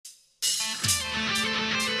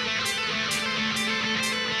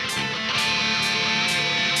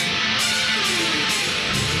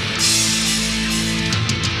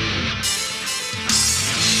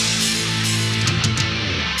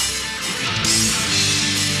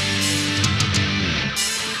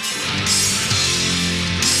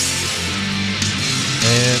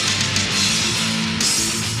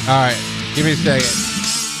right, give me a second.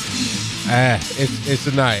 It's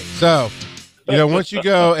a night. So, once you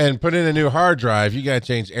go and put in a new hard drive, you got to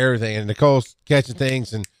change everything. And Nicole's catching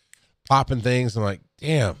things and popping things. I'm like,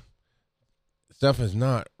 damn, stuff is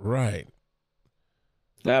not right.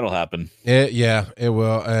 That'll happen. It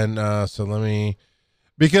will. And so let me,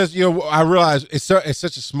 because I realize it's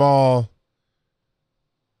such a small.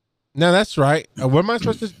 No, that's right. What am I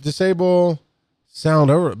supposed to disable?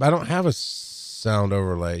 Sound over? I don't have a sound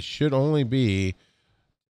overlay. Should only be.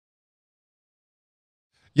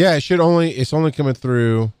 Yeah, it's only coming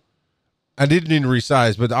through. I didn't need to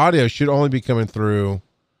resize, but the audio should only be coming through.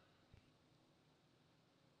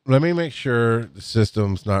 Let me make sure the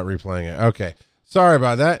system's not replaying it. Okay. Sorry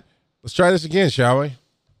about that. Let's try this again, shall we?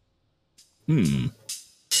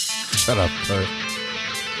 Shut up, Kurt.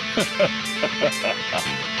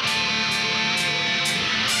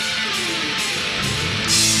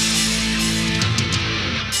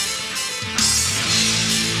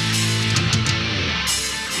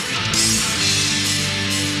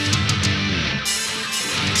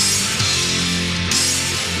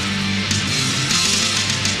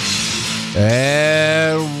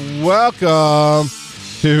 And welcome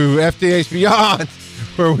to FTH Beyond,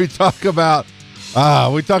 where we talk about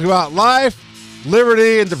life,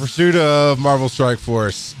 liberty, and the pursuit of Marvel Strike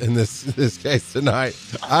Force. In this case tonight,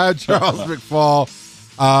 I'm Charles McFall.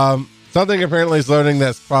 Something apparently is loading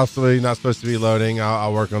that's possibly not supposed to be loading.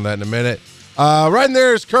 I'll work on that in a minute. Right in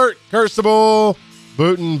there is Kurt Curstable,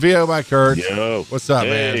 booting VO by Kurt. Yo, what's up,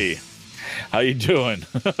 man? How you doing?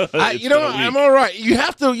 I'm all right. You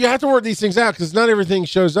have to work these things out because not everything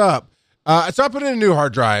shows up. So I put in a new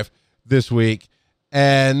hard drive this week,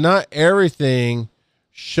 and not everything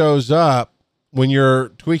shows up when you're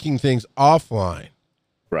tweaking things offline.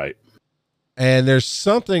 Right. And there's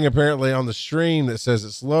something apparently on the stream that says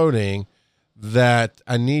it's loading that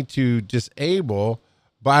I need to disable,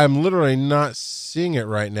 but I'm literally not seeing it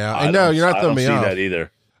right now. And no, you're not throwing me off. I don't see that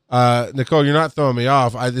either. Nicole, you're not throwing me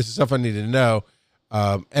off. This is stuff I need to know.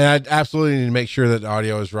 And I absolutely need to make sure that the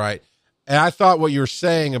audio is right. And I thought what you were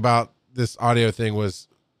saying about this audio thing was,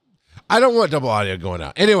 I don't want double audio going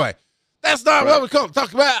out. Anyway, that's not what we come to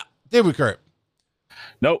talk about, did we, Kurt?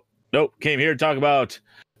 Nope. Came here to talk about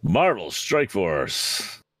Marvel Strike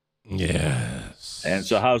Force. Yes. And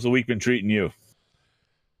so how's the week been treating you?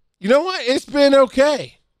 You know what? It's been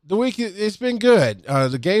okay. The week, it's been good.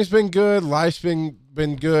 The game's been good. Life's been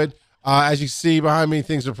good. As you see behind me,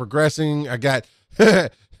 things are progressing. I got,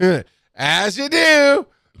 as you do,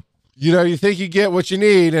 you think you get what you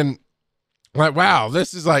need, and like, wow,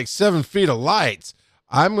 this is like 7 feet of lights.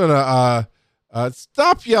 I'm gonna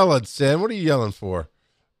stop yelling, Sin. What are you yelling for?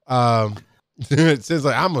 It says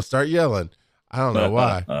like I'm gonna start yelling. I don't know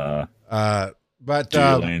why. But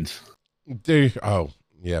dude, oh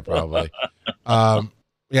yeah, probably.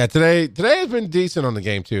 Yeah, today has been decent on the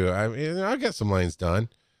game too. I got some lanes done.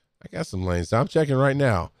 I'm checking right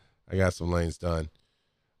now. I got some lanes done.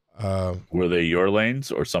 Were they your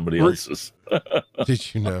lanes or somebody else's?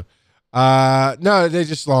 Did you know? No, they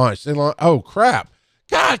just launched. Oh crap!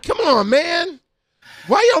 God, come on, man!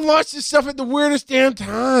 Why y'all launch this stuff at the weirdest damn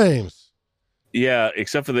times? Yeah,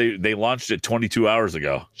 except for they launched it 22 hours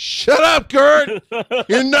ago. Shut up, Kurt!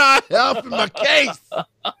 You're not helping my case.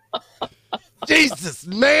 Jesus,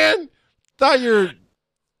 man! Thought you were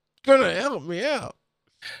gonna help me out.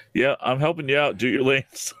 Yeah, I'm helping you out. Do your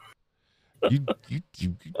lanes. you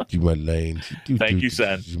do my lanes. Thank you,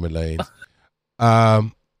 Sen. Do my lanes. Yeah,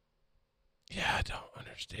 I don't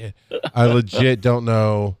understand. I legit don't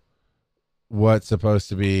know what's supposed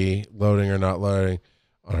to be loading or not loading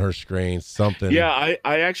on her screen. Something. Yeah,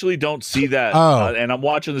 I actually don't see that. And I'm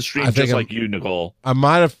watching the stream just like you, Nicole. I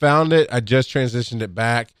might have found it. I just transitioned it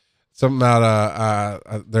back. Something about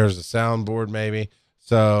there's a soundboard maybe.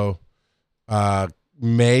 So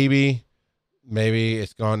maybe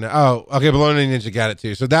it's gone now. Oh, okay. Baloney Ninja got it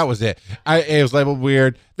too. So that was it. It was labeled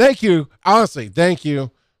weird. Thank you. Honestly, thank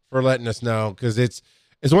you for letting us know, because it's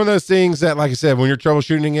one of those things that, like I said, when you're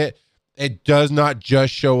troubleshooting it, it does not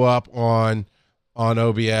just show up on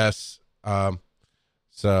OBS.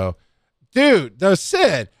 So, dude, that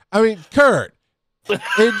Sid. I mean, Kurt.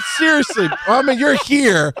 And seriously, I mean, you're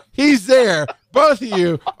here. He's there. Both of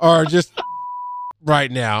you are just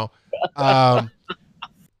right now. I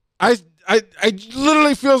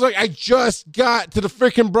literally feels like I just got to the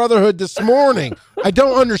freaking Brotherhood this morning. I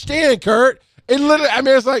don't understand, Kurt. It literally, I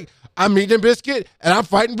mean, it's like I'm eating a biscuit and I'm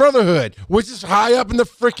fighting Brotherhood, which is high up in the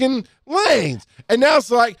freaking lanes. And now it's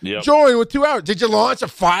like, join with 2 hours. Did you launch a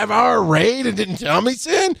 5-hour raid and didn't tell me,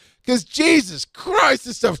 Sin? Because Jesus Christ,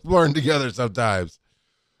 this stuff's blurring together sometimes.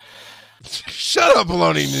 Shut up,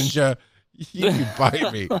 Baloney Ninja. You can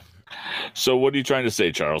bite me. So what are you trying to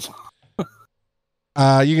say, Charles?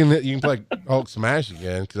 You can play Hulk Smash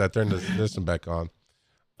again because I turned the system back on.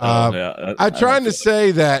 I'm trying to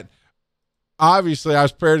say that obviously I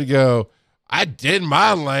was prepared to go, I did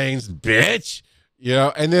my lanes, bitch. You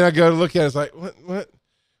know, and then I go to look at it, it's like, what?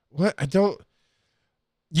 I don't,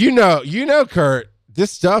 you know, Kurt,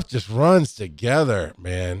 this stuff just runs together,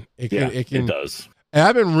 man. It does. And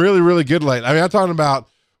I've been really, really good lately. I mean, I'm talking about,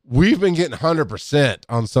 we've been getting 100%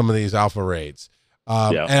 on some of these alpha raids.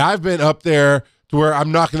 And I've been up there to where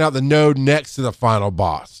I'm knocking out the node next to the final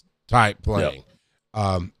boss type playing.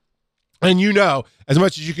 And you know, as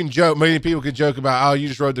much as you can joke, many people can joke about, oh, you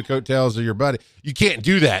just rode the coattails of your buddy. You can't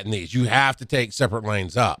do that in these. You have to take separate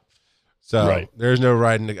lanes up. So there's no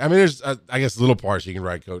riding. I mean, there's, I guess, little parts you can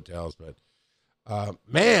ride coattails, but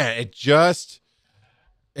man, it just,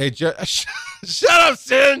 shut up,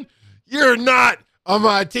 Sin. You're not on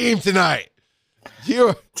my team tonight.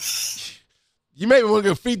 You made me want to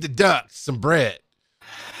go feed the ducks some bread.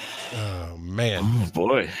 Oh, man. Oh,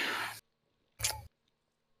 boy.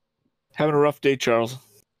 Having a rough day, Charles?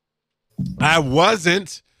 I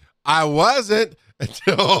wasn't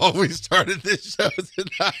until we started this show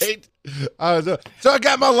tonight. So I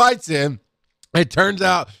got my lights in. It turns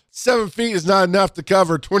out 7 feet is not enough to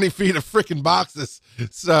cover 20 feet of freaking boxes.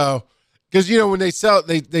 So, because you know when they sell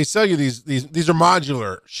you these are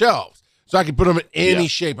modular shelves, so I can put them in any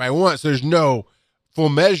shape I want. So there's no full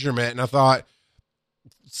measurement. And I thought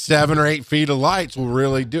 7 or 8 feet of lights will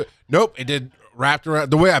really do it. Nope, it did wrapped around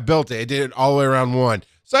the way I built it. It did it all the way around one.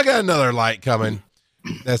 So I got another light coming.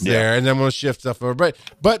 That's there, and then we'll shift stuff over.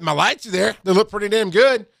 But my lights are there. They look pretty damn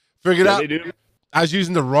good. Figured out. They do. I was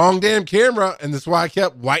using the wrong damn camera, and that's why I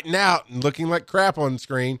kept whiting out and looking like crap on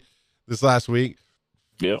screen this last week.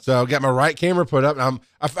 Yeah. So I got my right camera put up. And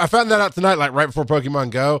I found that out tonight, like right before Pokemon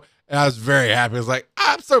Go, and I was very happy. I was like,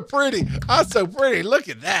 I'm so pretty. Look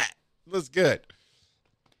at that. Looks good.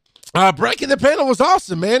 Breaking the panel was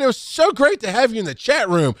awesome, man. It was so great to have you in the chat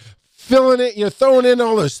room, filling it, throwing in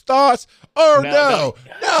all those thoughts. Oh, no.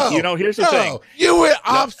 You know, here's the thing. You went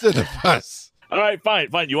opposite of us. All right, fine.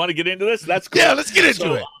 You want to get into this? That's cool. Yeah, let's get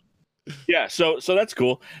into it. Yeah, so that's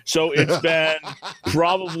cool. So it's been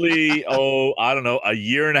probably, I don't know, a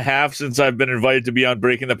year and a half since I've been invited to be on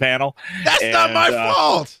Breaking the Panel. That's not my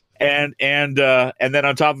fault. And then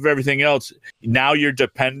on top of everything else, now you're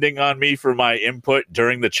depending on me for my input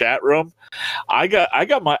during the chat room. I got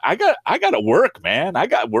to work, man. I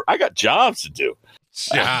got jobs to do.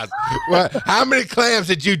 Jobs. Well, how many clams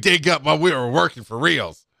did you dig up while we were working for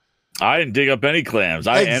reals? I didn't dig up any clams.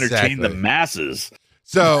 I entertained the masses.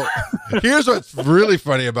 So here's what's really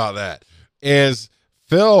funny about that is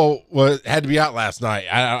Phil had to be out last night.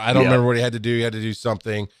 I don't remember what he had to do. He had to do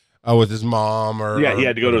something with his mom he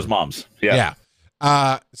had to go to his mom's. Yeah.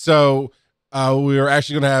 So we were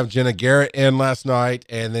actually going to have Jenna Garrett in last night,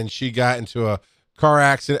 and then she got into a car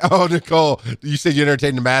accident. Oh, Nicole, you said you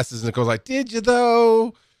entertained the masses. Nicole's like, did you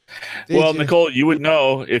though? Nicole, you would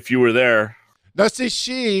know if you were there. No, see,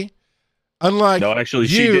 she, unlike actually,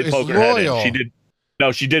 she did poke her head in. She did.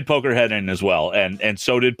 No, she did poke her head in as well, and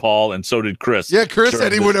so did Paul, and so did Chris. Yeah, Chris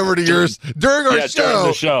said he went over to yours during our show. During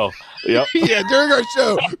the show. Yep. Yeah, during our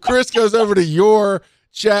show, Chris goes over to your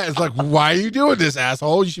chat. It's like, why are you doing this,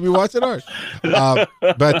 asshole? You should be watching ours. No,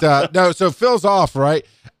 so Phil's off, right?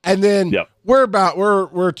 And then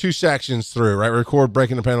we're 2 sections through, right? We record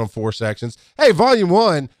Breaking the Panel in 4 sections. Hey, Volume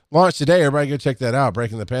 1 launched today. Everybody go check that out.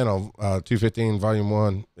 Breaking the Panel 215 Volume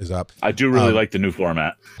 1 is up. I do really like the new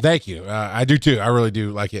format. Thank you. I do too. I really do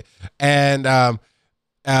like it. And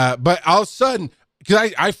but all of a sudden,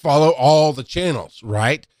 because I follow all the channels,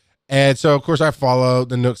 right? And so of course I follow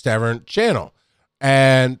the Nook's Tavern channel.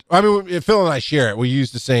 And I mean, Phil and I share it. We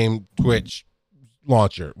use the same Twitch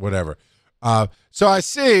launcher, whatever. So I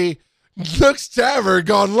see Nook's Tavern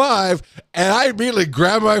gone live, and I immediately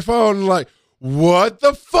grab my phone and like, what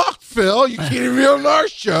the fuck, Phil? You can't even be on our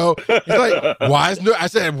show. He's like, why is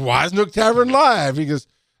Nook Tavern live? He goes,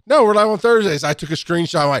 no, we're live on Thursdays. I took a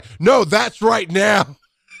screenshot. I'm like, no, that's right now.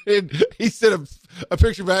 And he sent a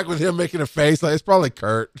picture back with him making a face. Like, it's probably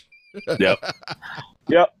Kurt. Yep.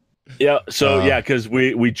 Yeah. So because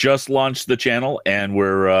we just launched the channel, and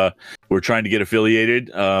we're trying to get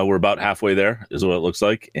affiliated. We're about halfway there, is what it looks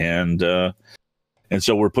like, and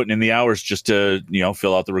so we're putting in the hours just to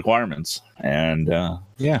fill out the requirements, and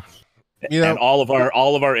and all of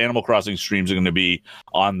our Animal Crossing streams are going to be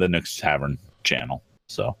on the Nook's Tavern channel.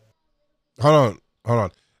 So hold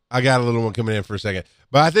on, I got a little one coming in for a second,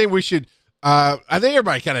 but I think we should. I think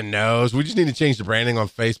everybody kind of knows. We just need to change the branding on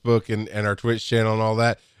Facebook and our Twitch channel and all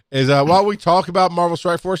that. is while we talk about Marvel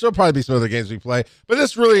Strike Force, there'll probably be some other games we play, but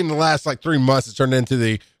this really in the last like 3 months has turned into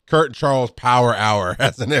the Kurt and Charles Power Hour,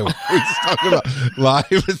 hasn't it? We just talking about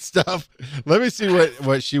live and stuff. Let me see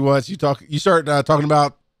what she wants. You start talking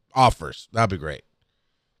about offers. That'd be great.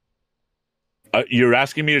 You're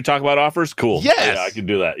asking me to talk about offers? Cool. Yes. Yeah, I can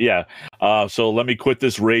do that. Yeah. So let me quit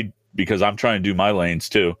this raid because I'm trying to do my lanes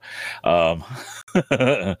too. But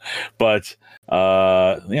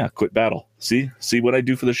quit battle. See what I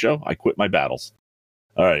do for the show? I quit my battles.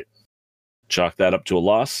 All right. Chalk that up to a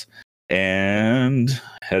loss and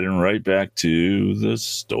heading right back to the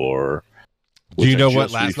store. Do you know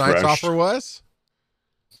what last night's offer was?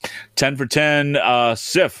 10 for 10.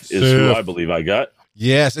 Sif is who I believe I got.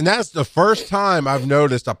 Yes, and that's the first time I've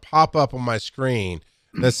noticed a pop-up on my screen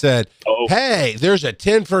that said, hey, there's a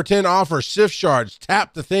 10 for 10 offer, Sif shards.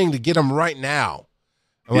 Tap the thing to get them right now.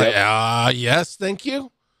 I'm like, yes, thank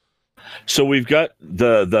you. So we've got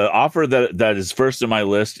the offer that is first in my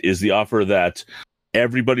list is the offer that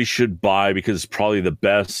everybody should buy because it's probably the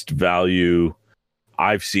best value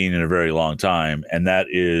I've seen in a very long time, and that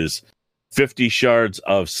is 50 shards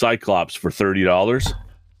of Cyclops for $30.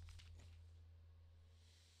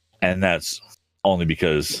 And that's only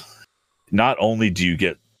because not only do you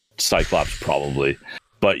get Cyclops probably,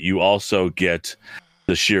 but you also get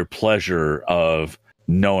the sheer pleasure of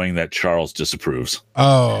knowing that Charles disapproves.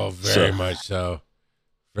 Oh, very much so.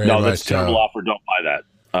 That's a terrible offer. Don't buy that.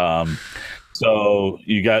 So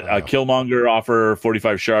you got a Killmonger offer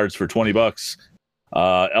 45 shards for $20.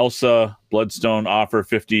 Elsa Bloodstone offer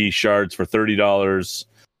 50 shards for $30.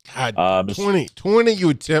 God, 20 you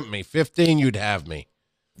would tempt me. 15 you'd have me.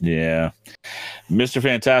 Yeah. Mr.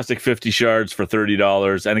 Fantastic 50 shards for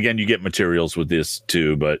 $30. And again, you get materials with this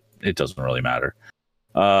too, but it doesn't really matter.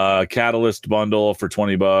 Catalyst bundle for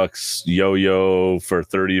 $20. Yo-Yo for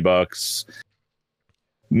 $30.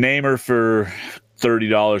 Namer for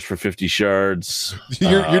 $30 for 50 shards.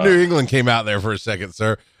 Your New England came out there for a second,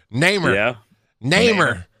 sir. Namer. Yeah.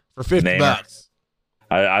 Namer for $50.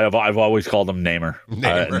 I've always called him Namer.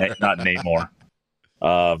 Not Namor.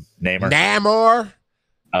 Namer. Namor?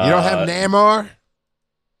 You don't have Namor?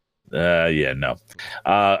 Yeah, no.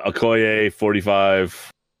 Okoye 45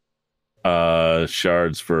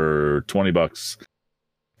 shards for $20.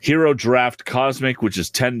 Hero Draft Cosmic, which is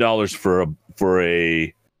 $10 for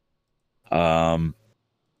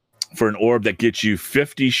an orb that gets you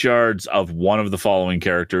 50 shards of one of the following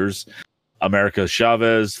characters: America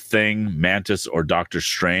Chavez, Thing, Mantis, or Doctor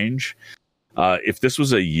Strange. If this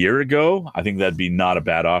was a year ago, I think that'd be not a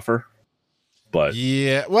bad offer. But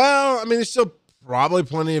yeah, well, I mean, there's still probably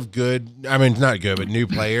plenty of good. I mean, not good, but new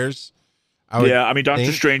players.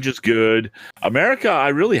 Doctor Strange is good. America, I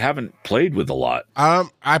really haven't played with a lot.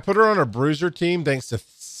 I put her on a bruiser team thanks to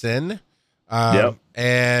Sin.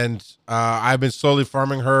 And I've been slowly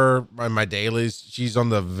farming her on my dailies. She's on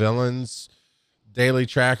the villains daily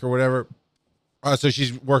track or whatever. So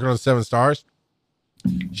she's working on 7 stars.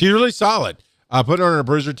 She's really solid. I put her on a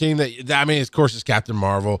bruiser team of course, it's Captain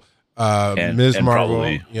Marvel. Ms. Marvel,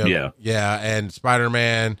 probably, and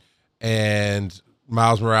Spider-Man and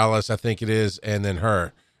Miles Morales, I think it is, and then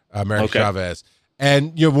her, America Chavez.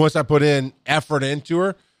 And once I put in effort into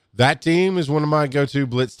her, that team is one of my go-to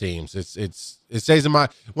blitz teams. It stays in my.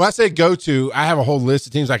 When I say go-to, I have a whole list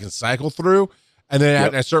of teams I can cycle through, and then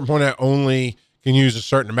at a certain point, I only can use a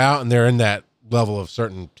certain amount, and they're in that level of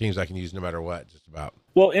certain teams I can use no matter what, just about.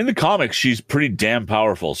 Well, in the comics, she's pretty damn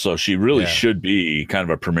powerful, so she really should be kind of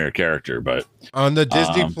a premier character. But on the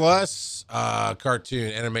Disney Plus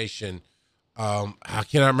cartoon animation, I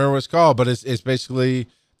cannot remember what it's called, but it's basically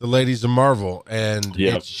the Ladies of Marvel, and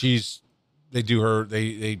they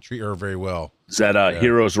treat her very well. Is that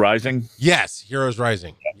Heroes Rising? Yes, Heroes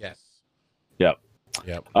Rising. Yes.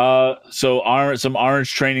 Yep. So some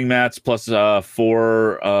orange training mats plus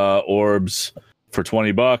 4 orbs for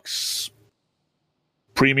 $20.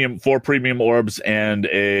 4 premium orbs and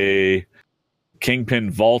a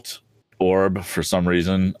Kingpin Vault orb for some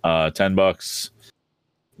reason, $10.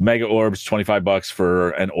 Mega orbs, $25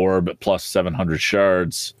 for an orb plus 700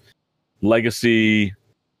 shards. Legacy.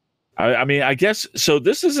 I guess so.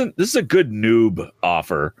 This is a good noob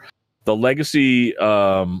offer. The Legacy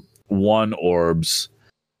 1 orbs,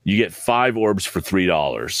 you get 5 orbs for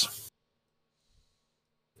 $3,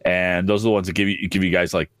 and those are the ones that give you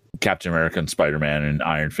guys like Captain America and Spider-Man and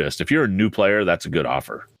Iron Fist. If you're a new player, that's a good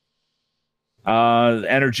offer.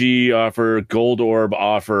 Energy offer, gold orb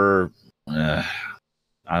offer. I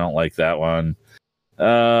don't like that one.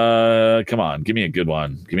 Come on, give me a good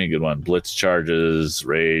one. Blitz charges,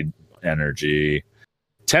 raid energy.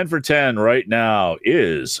 10 for 10 right now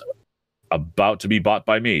is about to be bought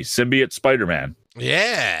by me. Symbiote Spider-Man.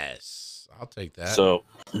 Yes, I'll take that. So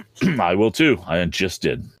I will too. I just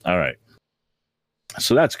did. All right.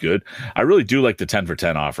 So that's good. I really do like the 10 for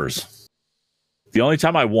 10 offers. The only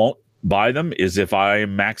time I won't buy them is if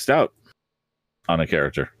I'm maxed out on a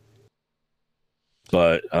character.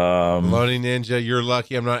 But Loading Ninja, you're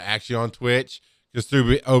lucky I'm not actually on Twitch because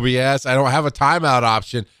through OBS I don't have a timeout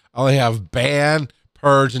option. I only have ban,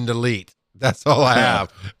 purge, and delete. That's all I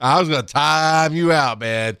have. I was gonna time you out,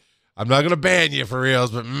 man. I'm not gonna ban you for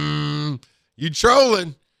reals, but you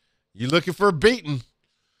trolling. You looking for a beating.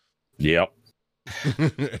 Yep.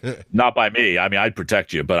 Not by me. I mean, I'd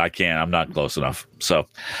protect you, but I can't. I'm not close enough. So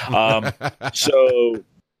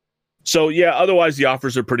so yeah, otherwise the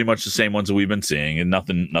offers are pretty much the same ones that we've been seeing and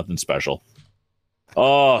nothing special.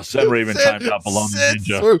 Oh, Sen Raven timed out below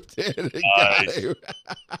the ninja.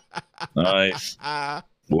 Nice.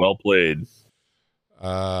 Well played.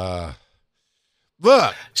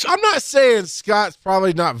 Look, I'm not saying Scott's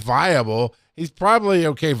probably not viable. He's probably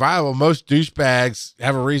okay viable. Most douchebags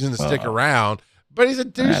have a reason to stick around, but he's a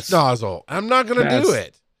douche nozzle. I'm not going to do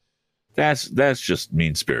it. That's just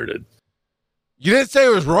mean-spirited. You didn't say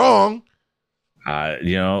it was wrong.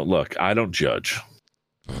 Look, I don't judge.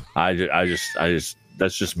 I just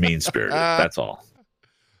that's just mean-spirited. That's all.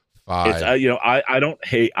 Fine. It's, I don't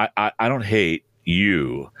hate. I don't hate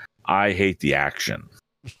you. I hate the action.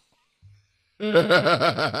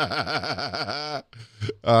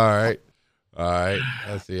 All right. I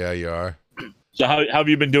see how you are. So how have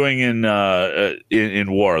you been doing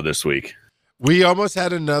in war this week? We almost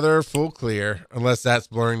had another full clear, unless that's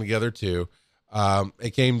blurring together too.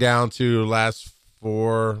 It came down to last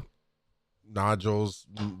 4 nodules,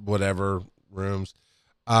 whatever rooms.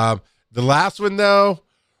 The last one though,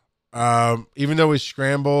 even though we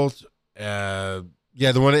scrambled, the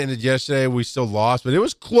one that ended yesterday, we still lost, but it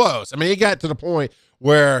was close. I mean, it got to the point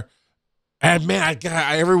where, and man,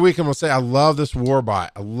 every week I'm gonna say I love this warbot.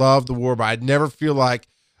 I love the warbot. I never feel like,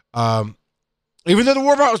 even though the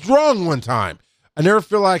warbot was wrong one time, I never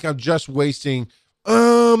feel like I'm just wasting.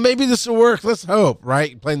 Maybe this will work. Let's hope.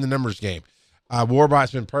 Right, playing the numbers game.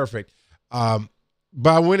 Warbot's been perfect. But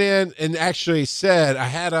I went in and actually said I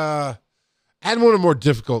had one of the more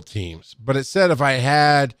difficult teams, but it said if I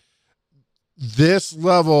had this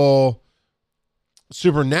level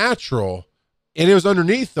supernatural and it was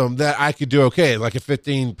underneath them that I could do okay, like a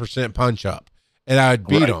 15% punch up and I would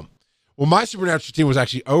beat them. Well, my supernatural team was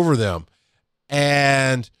actually over them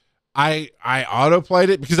and I auto played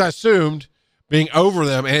it because I assumed being over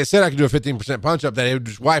them and it said I could do a 15% punch up that it would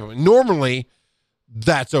just wipe them. Normally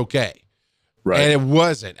that's okay. Right. And it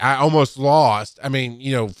wasn't. I almost lost. I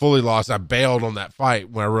mean, fully lost. I bailed on that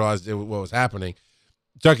fight when I realized what was happening.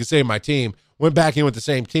 So I could save my team. Went back in with the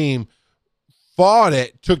same team, fought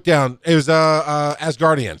it, took down. It was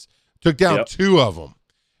Asgardians. Took down 2 of them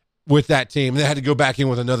with that team. They had to go back in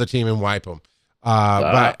with another team and wipe them.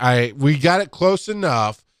 But we got it close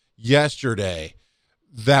enough yesterday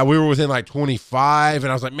that we were within like 25,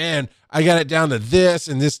 and I was like, man, I got it down to this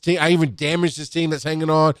and this team. I even damaged this team that's hanging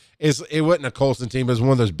on. It wasn't a Colson team. It was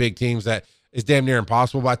one of those big teams that is damn near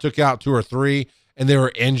impossible. But I took out 2 or 3, and they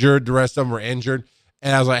were injured. The rest of them were injured.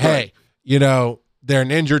 And I was like, hey, they're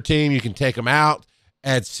an injured team. You can take them out.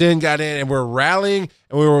 And Sin got in, and we're rallying,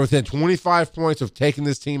 and we were within 25 points of taking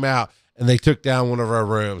this team out, and they took down one of our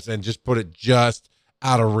rooms and just put it just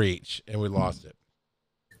out of reach, and we lost it.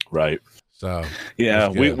 Right. So yeah,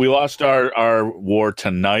 we lost our war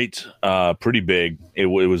tonight. Pretty big. It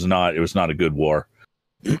was not a good war,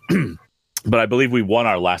 but I believe we won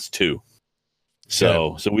our last 2.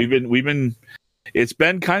 So we've been. It's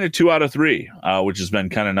been kind of 2 out of 3, which has been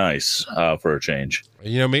kind of nice for a change.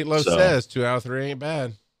 Meatloaf says 2 out of 3 ain't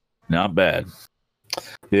bad. Not bad.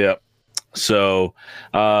 Yeah. So,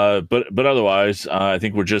 but otherwise, I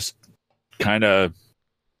think we're just kind of.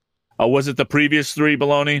 Was it the previous 3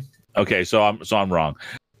 baloney? Okay, so I'm wrong.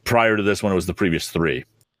 Prior to this one, it was the previous 3.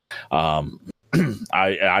 I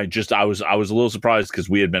was a little surprised because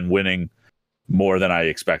we had been winning more than I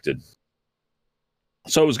expected.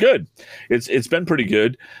 So it was good. It's been pretty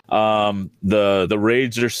good. The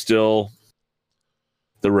raids are still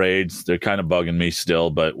the raids. They're kind of bugging me still,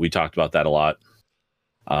 but we talked about that a lot.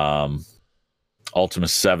 Ultima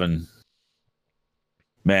 7.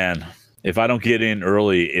 Man, if I don't get in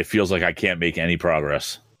early, it feels like I can't make any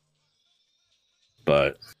progress.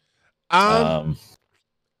 But I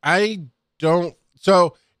don't.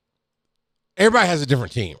 So everybody has a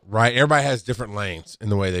different team, right? Everybody has different lanes in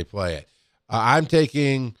the way they play it. I'm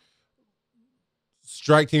taking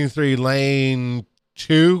Strike Team 3 lane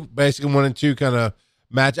 2, basically 1 and 2 kind of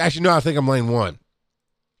match. Actually, no, I think I'm lane 1.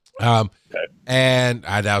 Okay. And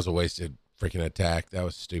that was a wasted freaking attack. That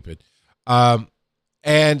was stupid.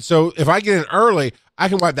 And so if I get in early, I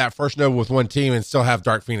can wipe that first node with one team and still have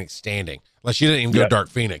Dark Phoenix standing. Like she didn't even go Dark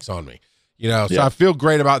Phoenix on me, So I feel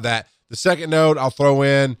great about that. The second node, I'll throw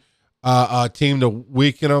in a team to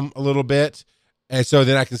weaken them a little bit, and so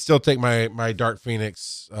then I can still take my Dark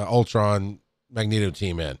Phoenix Ultron Magneto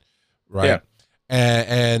team in, right? Yeah.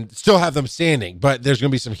 And still have them standing, but there's going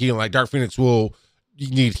to be some healing. Like Dark Phoenix will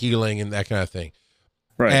need healing and that kind of thing,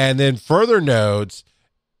 right? And then further nodes,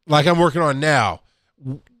 like I'm working on now.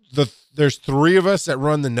 There's 3 of us that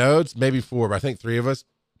run the nodes, maybe 4, but I think 3 of us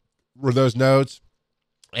were those nodes.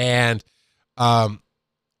 And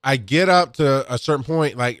I get up to a certain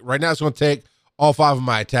point, like right now it's going to take all 5 of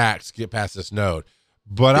my attacks to get past this node,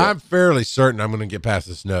 but I'm fairly certain I'm going to get past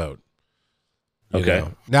this node. Okay.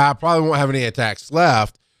 Now I probably won't have any attacks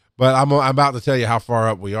left, but I'm about to tell you how far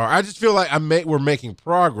up we are. I just feel like we're making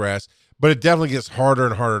progress, but it definitely gets harder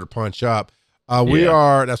and harder to punch up.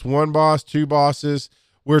 That's 1 boss, 2 bosses.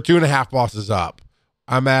 We're 2.5 bosses up.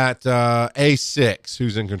 I'm at A6,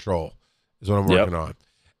 who's in control, is what I'm working on.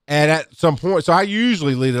 And at some point, so I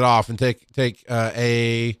usually lead it off and take what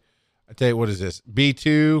is this?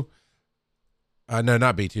 B2. No,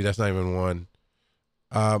 not B2. That's not even 1.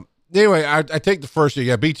 Anyway, I take the first year.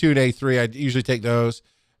 Yeah, B2 and A3. I usually take those.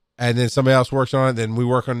 And then somebody else works on it. Then we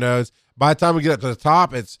work on nodes. By the time we get up to the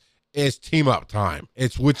top, it's team up time.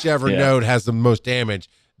 It's whichever node has the most damage.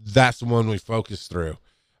 That's the one we focus through.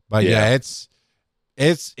 But it's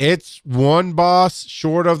 1 boss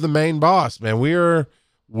short of the main boss, man. We are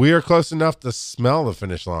close enough to smell the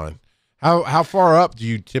finish line. How far up do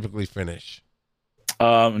you typically finish?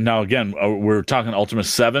 Now again, we're talking Ultimate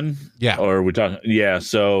 7. Yeah. Or are we talking? Yeah.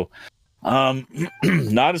 So,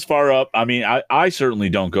 not as far up. I mean, I certainly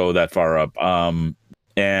don't go that far up.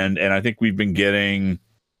 And I think we've been getting,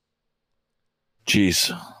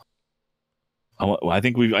 geez, I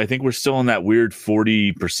think we're still in that weird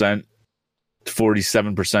 40%,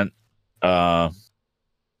 47%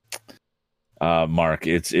 mark.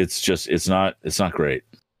 It's not great.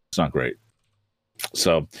 It's not great.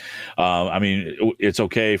 So, I mean, it's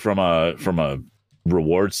okay from a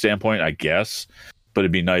reward standpoint, I guess, but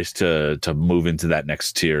it'd be nice to move into that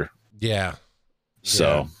next tier. Yeah.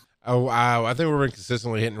 So, I think we're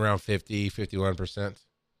consistently hitting around 51%.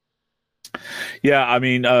 Yeah, I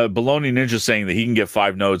mean, Baloney Ninja saying that he can get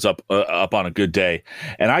 5 nodes up on a good day,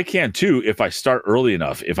 and I can too if I start early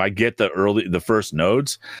enough. If I get the first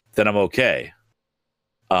nodes, then I'm okay.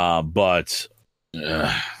 But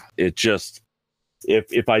it just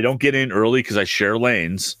if I don't get in early because I share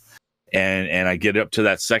lanes, and I get up to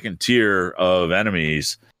that second tier of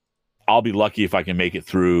enemies, I'll be lucky if I can make it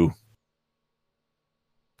through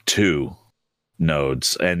 2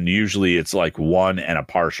 nodes, and usually it's like 1 and a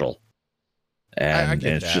partial. And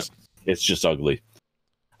it's just ugly.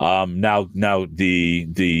 Now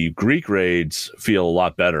the Greek raids feel a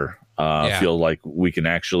lot better. Feel like we can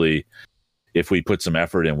actually, if we put some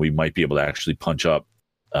effort in, we might be able to actually punch up.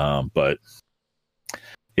 But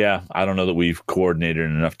yeah, I don't know that we've coordinated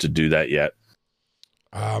enough to do that yet.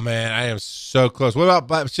 Oh man, I am so close. What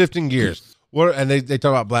about shifting gears? And they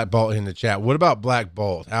talk about Black Bolt in the chat. What about Black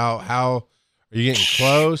Bolt? How are you getting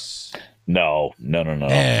close? No.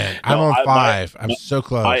 Man, I'm on 5. I'm so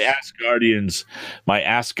close. My Ass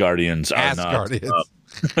Guardians are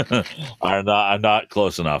not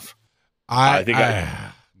close enough. I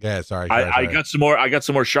got some more. I got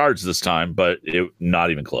some more shards this time, but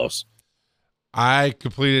not even close. I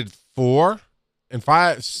completed 4 and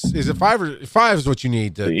 5. Is it 5 or 5 is what you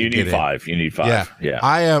need to? You need 5. You need 5. Yeah.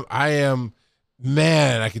 I am.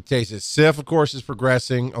 Man, I can taste it. Sif, of course, is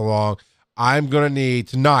progressing along. I'm gonna need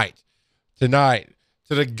tonight to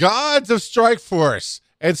the gods of Strike Force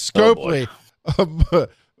and Scopely,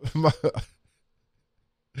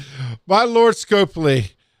 my Lord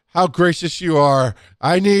Scopely, how gracious you are.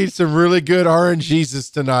 I need some really good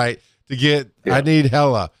RNGesus tonight to get. Yeah. I need a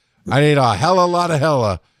lot of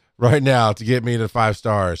hella right now to get me to 5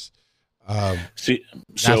 stars. You're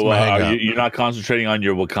not concentrating on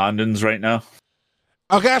your Wakandans right now?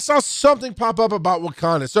 Okay, I saw something pop up about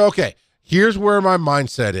Wakanda. So, okay, here's where my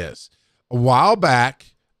mindset is. A while back,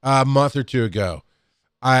 a month or 2 ago,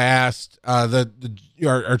 I asked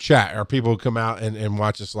our chat, our people who come out and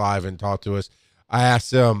watch us live and talk to us. I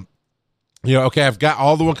asked them, okay, I've got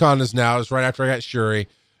all the Wakandas now. It's right after I got Shuri.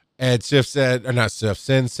 And Sin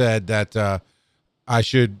said that I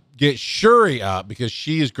should get Shuri up because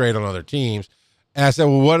she is great on other teams. And I said,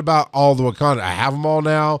 well, what about all the Wakanda? I have them all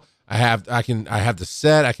now. I have the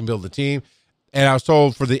set. I can build the team. And I was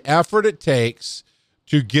told for the effort it takes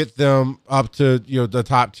to get them up to the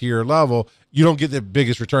top tier level. You don't get the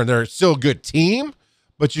biggest return. They're still a good team,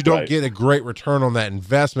 but you don't get a great return on that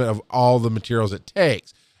investment of all the materials it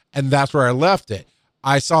takes. And that's where I left it.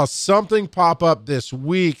 I saw something pop up this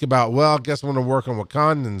week about, well, I guess I'm going to work on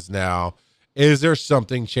Wakandans now. Is there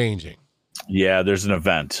something changing? Yeah, there's an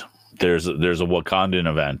event. There's a Wakandan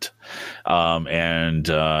event, and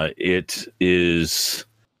it is.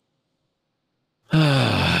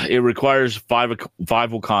 It requires five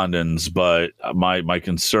Wakandans, but my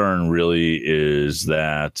concern really is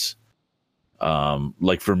that,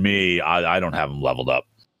 like for me, I don't have them leveled up.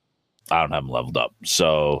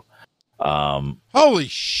 So, holy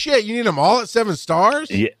shit! You need them all at 7 stars?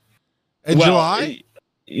 Yeah. In July?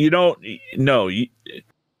 You don't. No,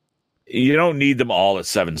 you don't need them all at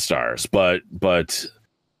 7 stars, but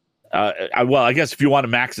I guess if you want to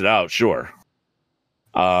max it out, sure.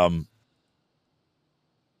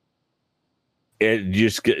 It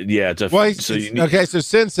just so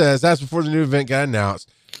Sin says that's before the new event got announced.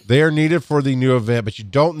 They are needed for the new event, but you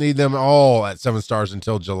don't need them all at 7 stars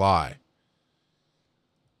until July.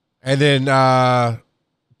 And then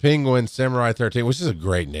Penguin Samurai 13, which is a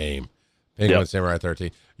great name. Penguin Samurai 13.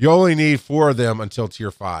 You only need 4 of them until tier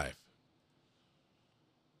 5.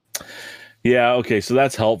 Yeah, okay, so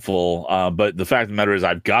that's helpful. But the fact of the matter is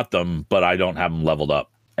I've got them, but I don't have them leveled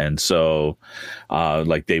up. And so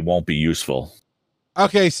they won't be useful.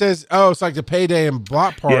 Okay, says, it's like the payday and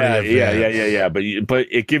block party event. Yeah. But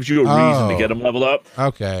it gives you a reason to get them leveled up.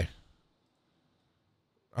 Okay.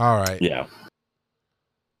 All right. Yeah.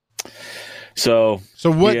 So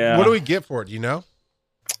what do we get for it? Do you know?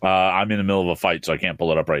 I'm in the middle of a fight, so I can't pull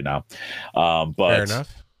it up right now. But fair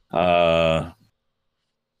enough.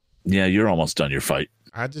 Yeah, you're almost done your fight.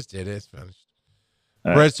 I just did it. It's finished.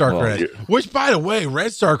 Red Star credits. Which, by the way,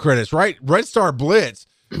 Red Star credits, right? Red Star Blitz.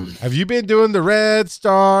 Have you been doing the Red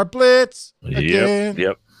Star Blitz again?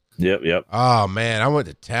 Yep. Oh man, I went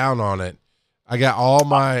to town on it. I got all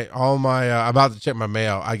my about to check my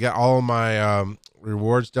mail. I got all my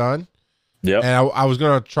rewards done. Yep. And I was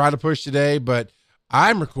gonna try to push today, but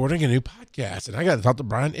I'm recording a new podcast, and I got to talk to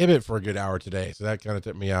Brian Ibbett for a good hour today. So that kind of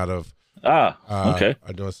took me out of okay.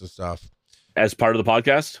 Doing some stuff as part of the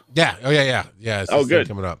podcast. Yeah. It's good.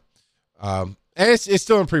 Coming up. And it's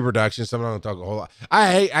still in pre-production, so I'm not gonna talk a whole lot.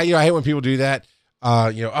 I hate when people do that.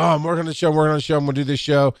 I'm working on the show, I'm gonna do this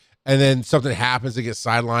show, and then something happens, they get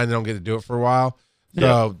sidelined, they don't get to do it for a while.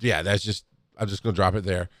 So that's just, I'm just gonna drop it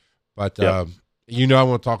there. But I'm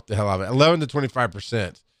gonna talk the hell out of it. 11 to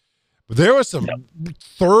 25%. But there was some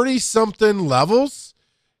 30 something levels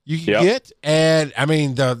you can get, and I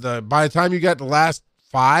mean the by the time you got the last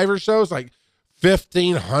 5 or so, it's like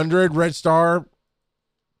 1,500 Red Star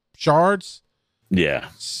shards. Yeah.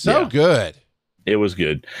 So good. It was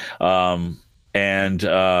good. And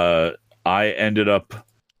I ended up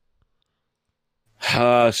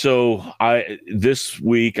this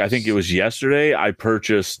week, I think it was yesterday, I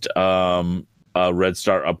purchased a Red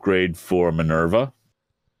Star upgrade for Minerva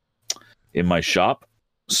in my shop.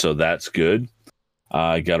 So that's good.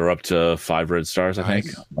 I got her up to 5 Red Stars, I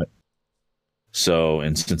think. So,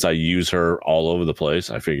 and since I use her all over the place,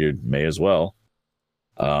 I figured may as well.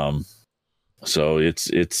 So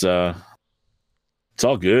it's all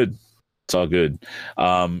good. It's all good.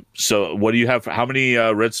 So what do you have? How many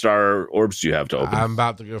Red Star orbs do you have to open? I'm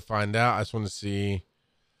about to go find out. I just want to see.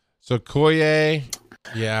 So Koye,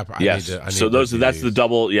 yeah. Yes. That's the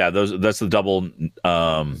double. Yeah, that's the double.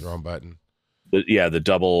 Wrong button. The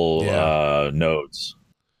double nodes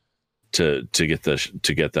to get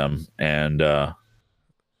them, and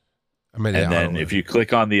then if you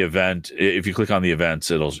click on the event,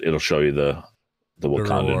 events, it'll show you the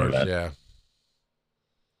Wakandan event. Yeah.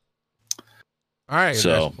 All right.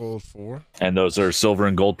 So that's pulled 4. And those are silver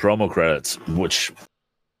and gold promo credits, which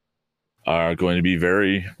are going to be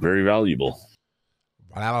very, very valuable.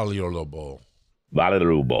 Valuable.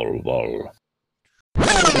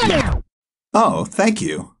 Oh, thank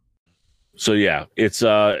you. So yeah, it's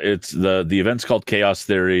the event's called Chaos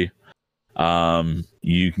Theory.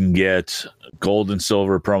 You can get gold and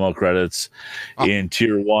silver promo credits. In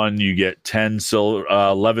tier 1, you get 10 silver,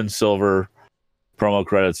 11 silver promo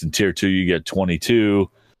credits. In tier 2, you get 22.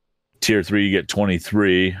 Tier 3, you get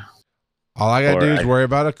 23. All I gotta do is worry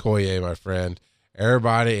about a Koye, my friend.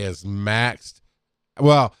 Everybody is maxed.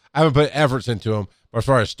 Well, I haven't put efforts into them, but as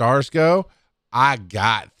far as stars go, I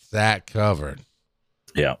got that covered.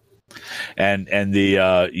 Yeah. And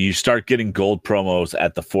the you start getting gold promos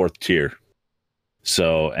at the 4th tier.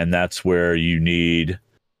 So, and that's where you need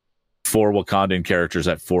 4 Wakandan characters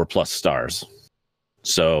at 4+ stars.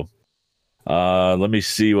 So, Let me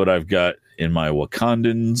see what I've got in my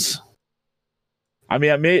Wakandans. I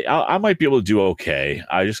mean, I might be able to do okay.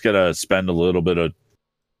 I just gotta spend a little bit of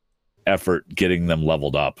effort getting them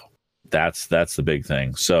leveled up. That's the big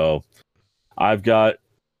thing. So I've got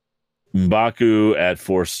M'Baku at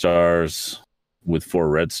 4 stars with 4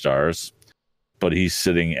 red stars, but he's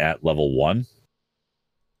sitting at level 1,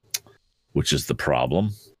 which is the problem.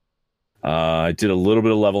 I did a little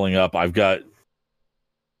bit of leveling up. I've got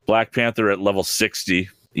Black Panther at level 60.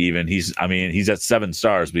 Even he's at 7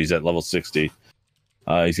 stars, but he's at level 60.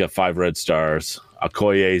 He's got 5 red stars.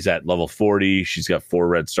 Okoye's at level 40. She's got 4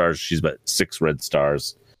 red stars. She's got 6 red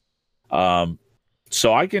stars. So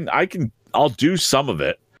I'll do some of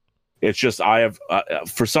it. It's just I have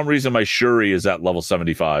for some reason my Shuri is at level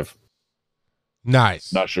 75.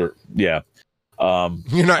 Nice. Not sure. Yeah.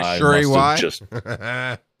 You're not sure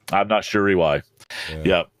why? I'm not sure why. Yeah.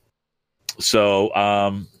 Yep. So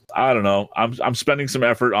I don't know. I'm spending some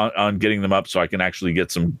effort on getting them up so I can actually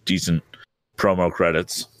get some decent promo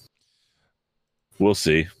credits. We'll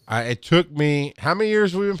see. It took me, how many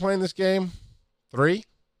years have we been playing this game? 3?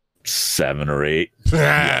 7 or 8.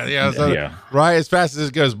 Yeah. Right, as fast as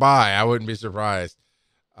it goes by, I wouldn't be surprised.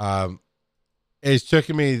 It's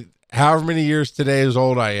taken me however many years today as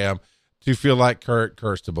old I am to feel like Kurt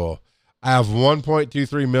Kirstable. I have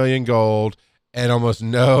 1.23 million gold and almost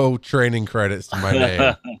no training credits to my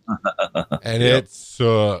name. And It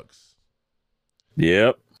sucks.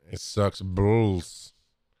 Yep. It sucks bulls.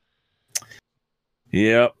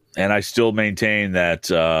 Yep. And I still maintain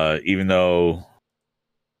that even though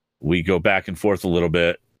we go back and forth a little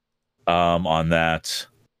bit on that.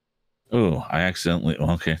 Oh, I accidentally.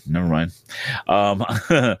 Okay, never mind.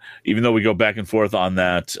 Even though we go back and forth on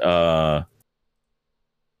that,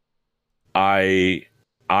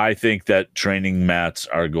 I think that training mats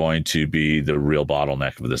are going to be the real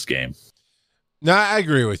bottleneck of this game. No, I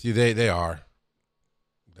agree with you. They are.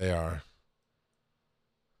 They are.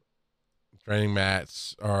 Training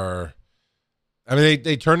mats are. I mean,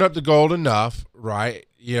 they turned up the gold enough, right?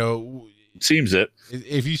 You know, seems it.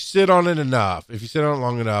 If you sit on it enough, if you sit on it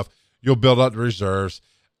long enough, you'll build up the reserves.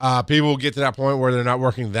 People will get to that point where they're not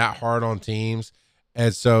working that hard on teams,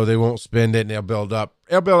 and so they won't spend it, and they'll build up.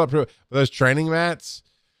 But those training mats,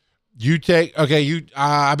 you take. Okay,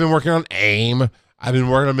 I've been working on AIM. I've been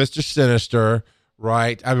working on Mr. Sinister,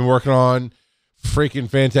 right? I've been working on freaking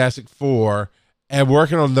Fantastic Four, and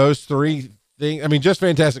working on those 3 things. I mean, just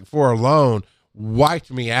Fantastic Four alone wiped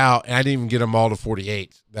me out, and I didn't even get them all to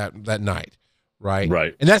 48 that night, right?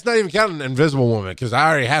 Right. And that's not even counting Invisible Woman, because I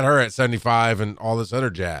already had her at 75 and all this other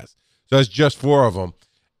jazz. So it's just 4 of them.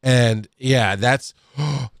 And yeah, that's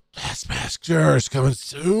Taskmaster is coming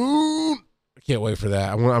soon. I can't wait for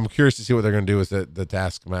that. I'm curious to see what they're going to do with the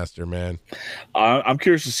Taskmaster, man. I'm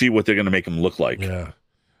curious to see what they're going to make him look like. Yeah.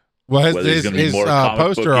 Well, his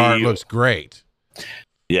poster art looks great.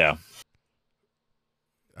 Yeah.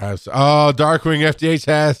 Darkwing FTH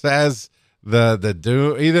has the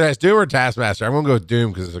Doom, either that's Doom or Taskmaster. I'm gonna go with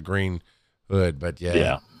Doom because it's a green hood, but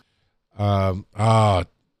yeah.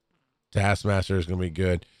 Taskmaster is gonna be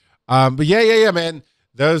good. But yeah, man.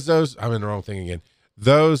 Those I'm in the wrong thing again.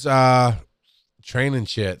 Those training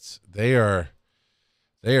shits, they are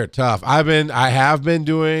tough. I have been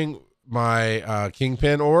doing my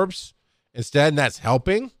Kingpin orbs instead, and that's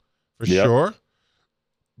helping for sure.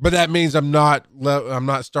 But that means I'm not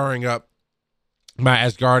starring up my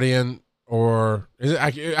Asgardian, or is it, I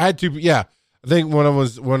had to. Yeah, I think one of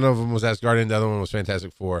them was Asgardian. The other one was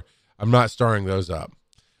Fantastic Four. I'm not starring those up.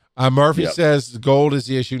 Murphy says gold is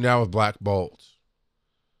the issue now with Black Bolt.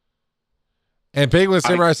 And Penguin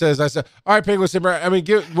Samurai says, I said, all right, Penguin Samurai. I mean,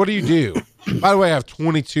 what do you do? By the way, I have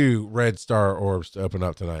 22 red star orbs to open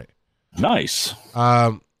up tonight. Nice.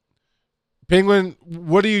 Penguin,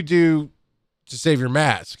 what do you do to save your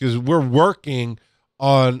mats? Because we're working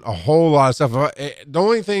on a whole lot of stuff. The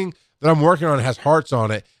only thing that I'm working on has hearts on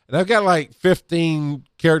it, and I've got like 15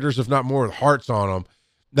 characters, if not more, with hearts on them.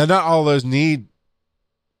 Now, not all those need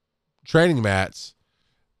training mats,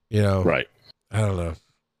 right? I don't know.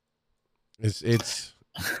 It's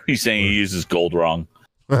he's saying he uses gold wrong.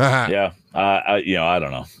 Yeah, I don't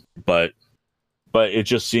know, but it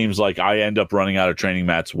just seems like I end up running out of training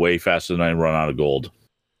mats way faster than I run out of gold.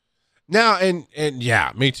 Now, and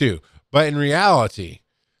yeah, me too. But in reality,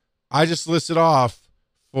 I just listed off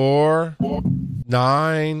 4,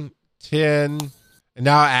 9, 10, and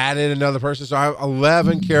now I added another person. So I have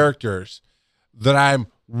 11 characters that I'm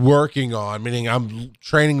working on, meaning I'm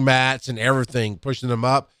training mats and everything, pushing them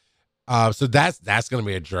up. So that's going to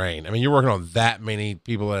be a drain. I mean, you're working on that many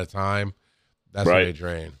people at a time. That's going to be a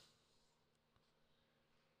drain.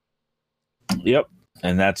 Yep.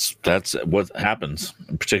 And that's what happens,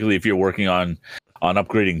 particularly if you're working on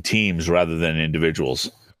upgrading teams rather than individuals.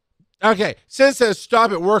 Okay, Sin says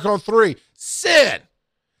stop at work on 3. Sin,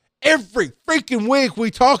 every freaking week we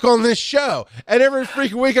talk on this show, and every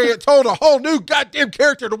freaking week I get told a whole new goddamn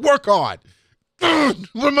character to work on. What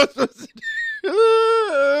am I supposed to do?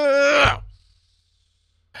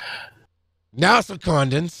 Now it's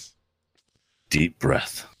Wakandans. Deep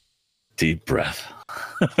breath. Deep breath.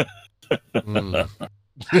 Mm.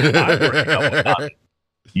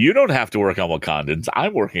 You don't have to work on Wakandans.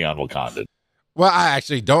 I'm working on Wakandans. Well, I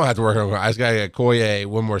actually don't have to work on it. I just got to get Koye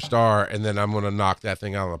one more star, and then I'm going to knock that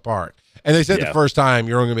thing out of the park. And they said the first time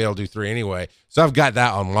you're only going to be able to do 3 anyway. So I've got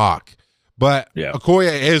that on lock. But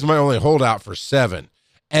Okoye is my only holdout for 7.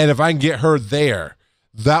 And if I can get her there,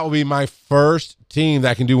 that will be my first team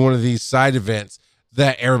that can do one of these side events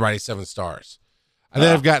that everybody's 7 stars. And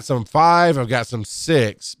then I've got some 5, I've got some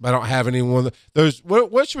 6, but I don't have any one of those.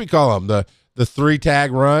 What should we call them? The 3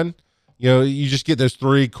 tag run. You know, you just get those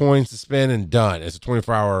 3 coins to spin and done. It's a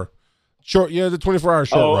 24-hour short. The 24-hour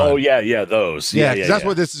short run. Oh yeah, those. Yeah, that's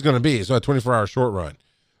what this is going to be. It's a 24-hour short run,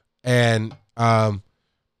 and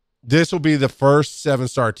this will be the first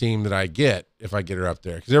 7-star team that I get if I get her up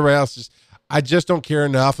there. Because everybody else I just don't care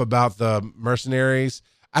enough about the mercenaries.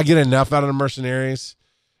 I get enough out of the mercenaries.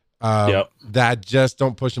 That I just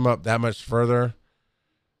don't push them up that much further.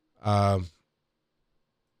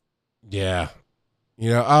 Yeah.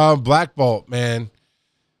 Black Bolt, man.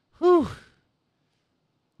 Whew.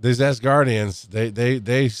 These Asgardians,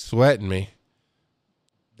 they sweating me.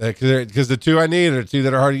 Because the 2 I need are 2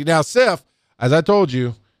 that are hard to get. Now, Sif, as I told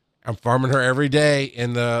you, I'm farming her every day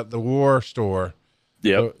in the war store.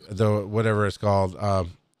 Yep. The whatever it's called.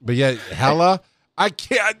 But yeah, Hela, I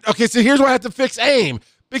can't. Okay, so here's why I have to fix aim.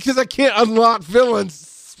 Because I can't unlock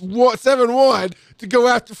villains 7-1 to go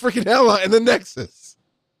after freaking Hela in the Nexus.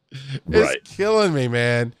 It's killing me,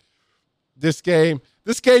 man. This game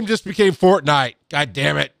just became Fortnite. God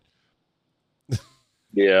damn it.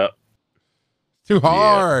 Yeah. Too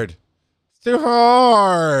hard. It's too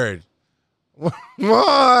hard.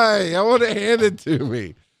 Why? I want it handed to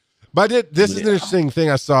me. But this is an interesting thing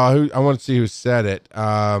I saw. I want to see who said it.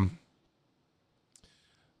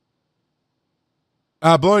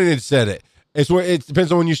 Bologna said it. It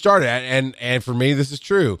depends on when you start it. And for me, this is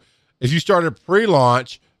true. If you started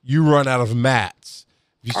pre-launch, you run out of mats.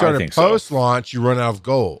 If you started post-launch, you run out of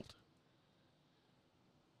gold.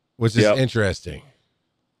 Which is interesting.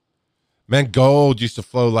 Man, gold used to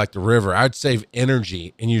flow like the river. I'd save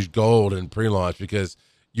energy and use gold in pre-launch because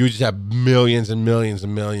you would just have millions and millions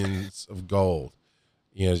and millions of gold.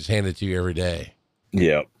 Just handed to you every day.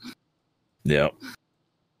 Yep. Yeah,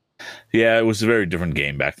 it was a very different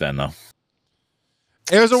game back then, though.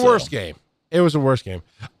 It was a worse game.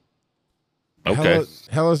 Okay.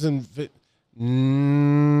 Hela's in...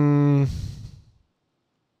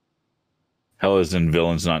 Hela's in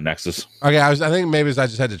Villains, not Nexus. Okay, I think maybe I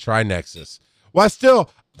just had to try Nexus. Well,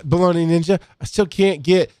 Baloney Ninja, I still can't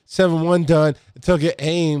get 7-1 done until I get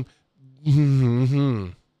aim.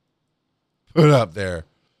 Put up there.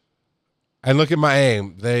 And look at my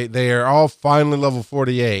aim. They are all finally level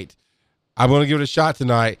 48. I'm going to give it a shot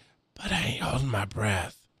tonight, but I ain't holding my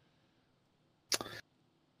breath.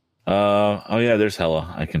 There's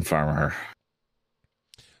Hela. I can farm her.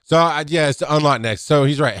 So it's to unlock next. So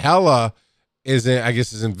he's right. Hela is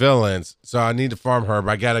in Villains. So I need to farm her,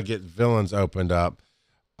 but I got to get Villains opened up.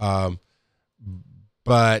 I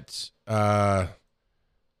wanted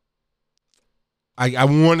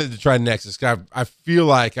to try Nexus. I feel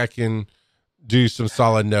like I can do some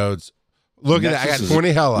solid nodes. Look at that. I got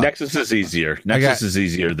 20 Hela. Nexus is easier. Nexus is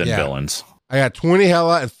easier than Villains. I got 20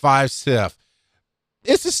 Hela and 5 Sif.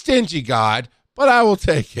 It's a stingy god, but I will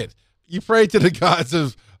take it. You pray to the gods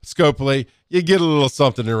of Scopely, you get a little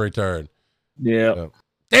something in return. Yeah. So,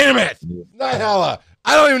 damn it. Not Hela.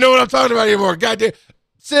 I don't even know what I'm talking about anymore. God damn.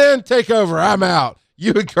 Sin, take over. I'm out.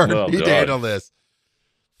 You and Kurt need to handle this.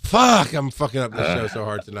 Fuck, I'm fucking up this show so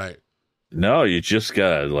hard tonight. No, you just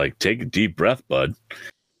gotta take a deep breath, bud.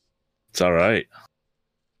 It's all right.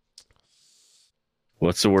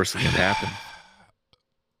 What's the worst that can happen?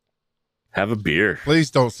 Have a beer.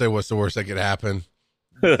 Please don't say what's the worst that could happen.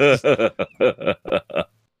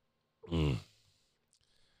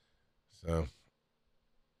 So.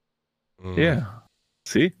 Yeah.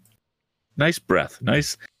 See? Nice breath.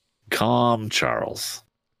 Nice, calm Charles.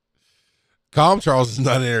 Calm Charles is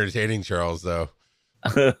not entertaining Charles, though.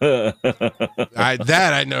 I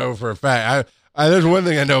know for a fact. There's one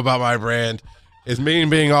thing I know about my brand is me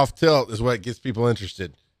being off tilt is what gets people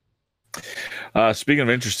interested. Speaking of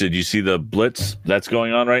interested, you see the blitz that's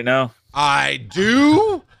going on right now? I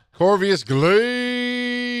do. Corvius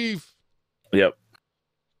Glaive. Yep.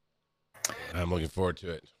 I'm looking forward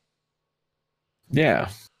to it. Yeah.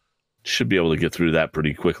 Should be able to get through that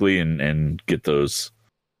pretty quickly and get all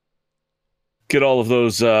of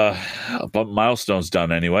those milestones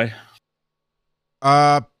done anyway.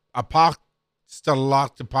 Apocalypse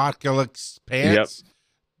Pants.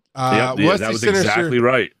 Yep. Yeah, that was exactly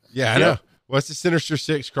right. Yeah, I know. What's the Sinister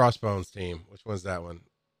Six Crossbones team? Which one's that one?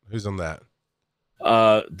 Who's on that?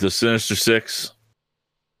 The Sinister Six.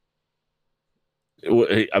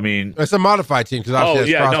 I mean, it's a modified team because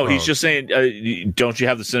no, he's just saying, don't you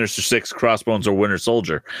have the Sinister Six Crossbones or Winter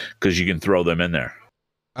Soldier? Because you can throw them in there.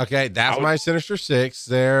 Okay, that's my Sinister Six.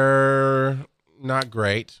 They're not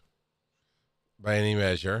great by any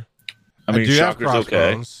measure. I mean, Shocker's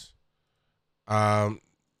okay.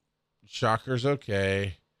 Shocker's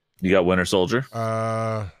okay. You got Winter Soldier.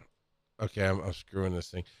 Okay, I'm screwing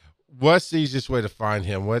this thing. What's the easiest way to find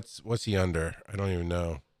him? What's he under? I don't even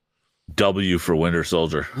know. W for Winter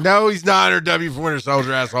Soldier. No, he's not under W for Winter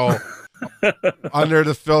Soldier, asshole. Under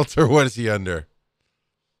the filter, what is he under?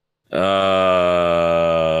 Villain.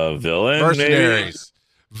 Mercenaries.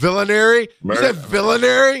 Maybe? Villainary? You said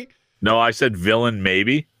villainary? No, I said villain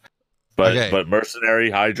maybe. But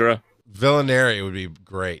mercenary, Hydra. Villainary would be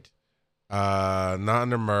great. Not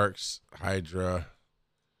under Mercs, Hydra.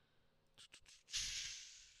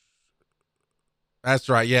 That's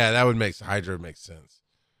right. Yeah, that would make Hydra make sense.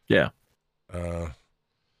 Yeah.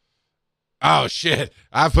 Oh shit!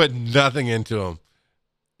 I put nothing into him,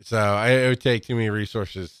 so it would take too many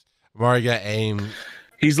resources. I've already got aim.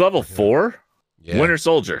 He's level 4. Yeah. Winter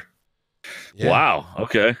Soldier. Yeah. Wow.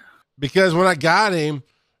 Okay. Because when I got him,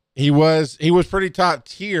 he was pretty top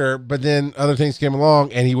tier, but then other things came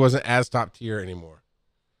along, and he wasn't as top tier anymore.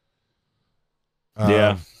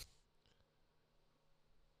 Yeah.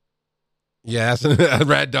 Yeah, that's a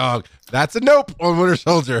red dog. That's a nope on Winter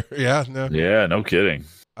Soldier. Yeah, no. Yeah, no kidding.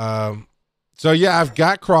 So yeah, I've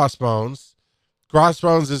got Crossbones.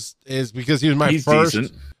 Crossbones is because he was my first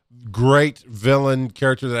decent. Great villain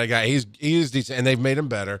character that I got. He is decent, and they've made him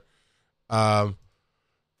better.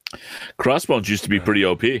 Crossbones used to be pretty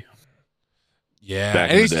OP. Yeah,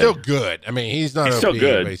 and he's still good. I mean, he's OP, still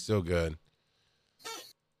good, but he's still good.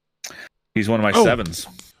 He's one of my sevens.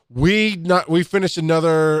 We finished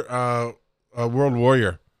another World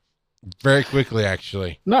Warrior very quickly,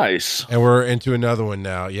 actually. Nice. And we're into another one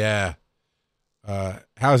now. Yeah.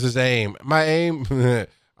 How's his aim? My aim,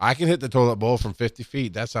 I can hit the toilet bowl from 50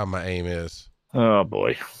 feet. That's how my aim is. Oh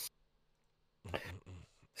boy.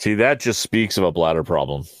 See, that just speaks of a bladder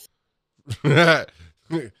problem. Let's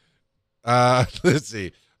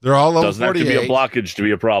see. They're all level Doesn't 48. Have to be a blockage to be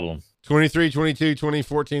a problem. 23, 22, 20,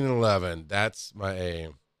 14, and 11. That's my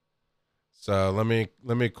aim. So let me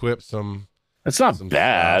equip some. That's not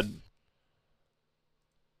bad. Stuff.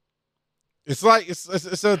 It's like it's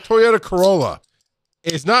a Toyota Corolla.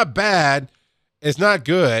 It's not bad. It's not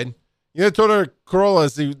good. You know, Toyota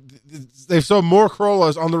Corollas, they've sold more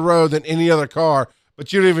Corollas on the road than any other car,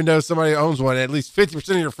 but you don't even know somebody owns one. At least 50%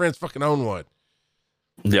 of your friends fucking own one.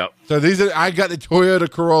 Yep. So I got the Toyota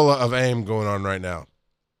Corolla of AIM going on right now.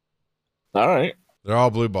 All right. They're all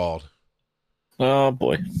blue balled. Oh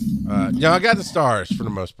boy. Yeah, I got the stars for the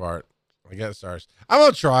most part. I got the stars. I'm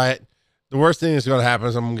gonna try it. The worst thing that's gonna happen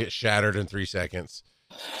is I'm gonna get shattered in 3 seconds.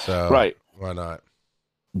 So right. Why not?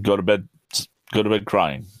 Go to bed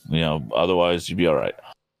crying. You know, otherwise you'd be all right.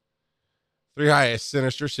 3 highest,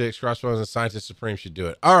 Sinister Six, Crossbones, and Scientist Supreme should do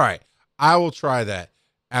it. All right. I will try that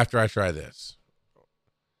after I try this.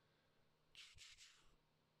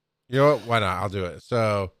 You know what? Why not? I'll do it.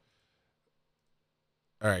 So,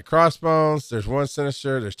 all right. Crossbones. There's 1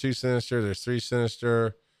 Sinister. There's 2 Sinister. There's 3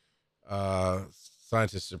 Sinister.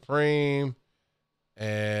 Scientist Supreme.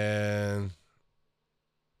 And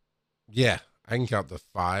yeah, I can count the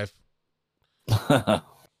 5.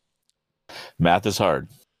 Math is hard.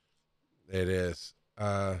 It is.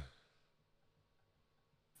 You're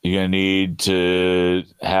gonna need to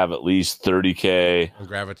have at least 30K on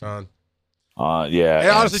Graviton. Yeah. It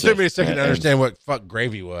honestly took me a second to understand what fuck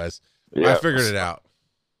gravy was. Yeah, I figured it out.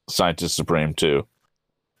 Scientist Supreme too.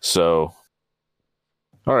 So,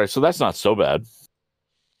 all right. So that's not so bad.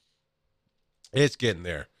 It's getting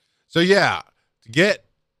there. So yeah, to get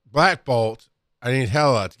Black Bolt, I need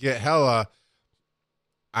Hela. To get Hela,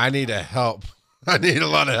 I need a help. I need a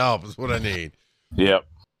lot of help is what I need. Yep.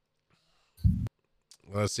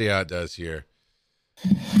 Let's see how it does here.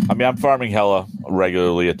 I mean, I'm farming Hela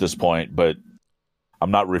regularly at this point, but I'm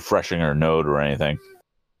not refreshing her node or anything.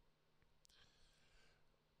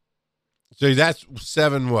 So that's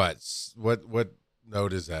 7 what? What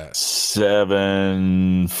note is that?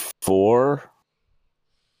 7-4.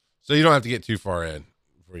 So you don't have to get too far in.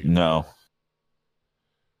 No.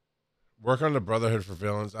 Work on the Brotherhood for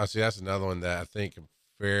Villains. I see that's another one that I think I'm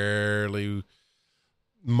fairly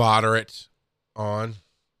moderate on.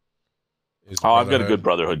 I've got a good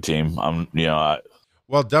Brotherhood team.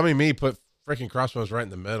 Well, dummy me put freaking Crossbones right in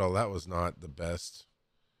the middle. That was not the best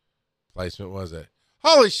placement, was it?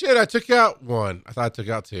 Holy shit, I took out one. I thought I took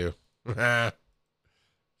out two. Took out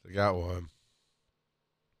one.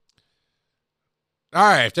 All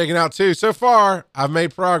right, I've taken out two. So far, I've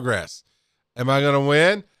made progress. Am I going to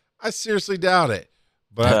win? I seriously doubt it.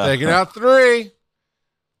 But I've taken out three.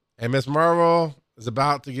 And Miss Marvel is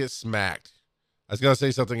about to get smacked. I was going to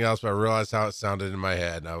say something else, but I realized how it sounded in my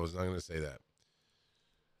head, and I was not going to say that.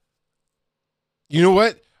 You know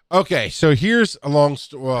what? Okay, so here's a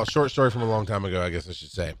short story from a long time ago, I guess I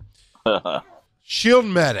should say. Shield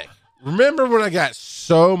Medic. Remember when I got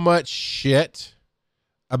so much shit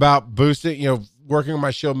about boosting, working on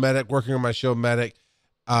my Shield Medic,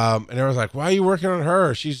 and everyone's like, why are you working on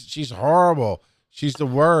her? She's horrible. She's the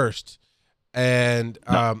worst. And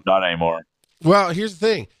no, not anymore. Well, here's the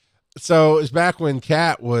thing. So it's back when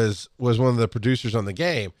Kat was one of the producers on the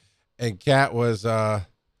game, and Kat was I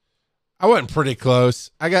wasn't pretty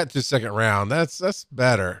close. I got to the second round. That's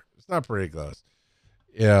better. It's not pretty close.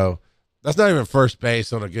 That's not even first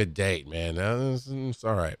base on a good date, man. It's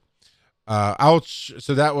all right.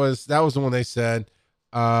 So that was the one they said.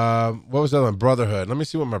 What was the other one? Brotherhood. Let me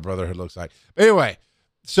see what my Brotherhood looks like. But anyway,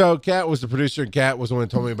 so Kat was the producer, and Kat was the one who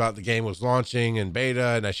told me about the game was launching in beta,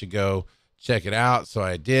 and I should go check it out. So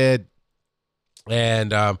I did.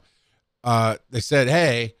 And they said,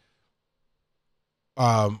 hey,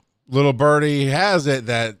 little birdie has it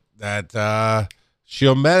that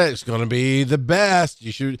Shield Medic's going to be the best.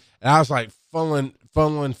 You should. And I was like funneling.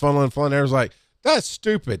 I was like, that's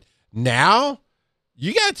stupid. Now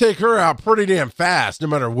you got to take her out pretty damn fast, no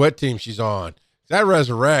matter what team she's on. That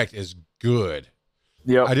Resurrect is good.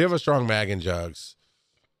 Yeah, I do have a strong mag and jugs.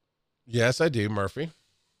 Yes, I do, Murphy.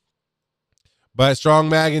 But strong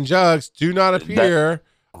mag and jugs do not appear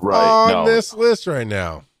on this list right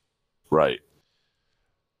now. Right.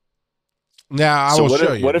 Now I will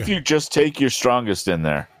show you. What if you just take your strongest in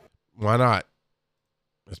there? Why not?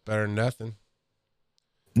 It's better than nothing.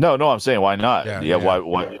 No, I'm saying why not? Yeah.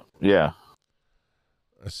 Why? Yeah.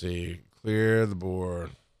 Let's see. Clear the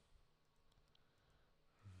board.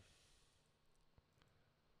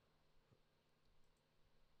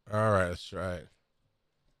 All right, let's try it.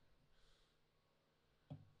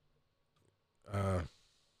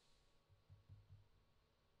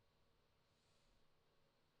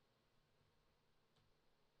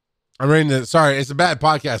 I'm reading the. Sorry, it's a bad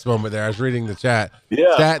podcast moment there. I was reading the chat.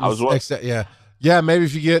 Yeah, Yeah. Maybe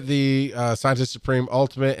if you get the Scientist Supreme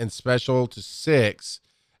Ultimate and Special to 6,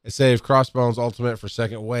 and save Crossbones Ultimate for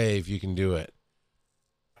second wave, you can do it.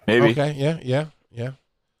 Maybe. Okay. Yeah.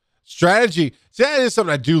 Strategy. See, that is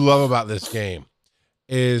something I do love about this game.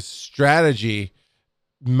 Is strategy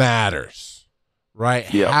matters,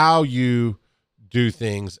 right? Yeah. How you do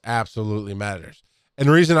things absolutely matters. And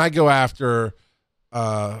the reason I go after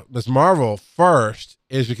Miss Marvel first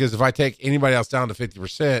is because if I take anybody else down to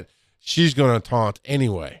 50%, she's going to taunt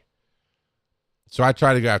anyway. So I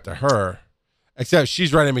try to go after her, except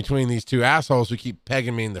she's right in between these two assholes who keep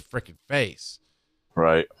pegging me in the freaking face.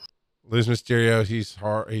 Right. Lose Mysterio. He's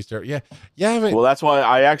hard. He's terrible. Yeah. Well, that's why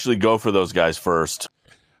I actually go for those guys first.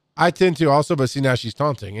 I tend to also, but see, now she's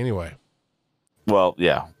taunting anyway. Well,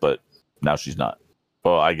 yeah, but now she's not.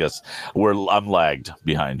 Well, I guess I'm lagged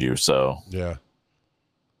behind you, so yeah.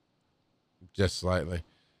 Just slightly.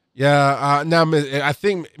 Yeah. Now I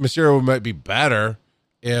think Mysterio might be better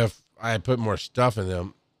if I put more stuff in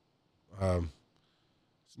them.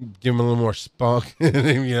 Give him a little more spunk. You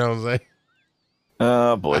know what I'm saying?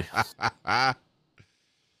 Oh boy.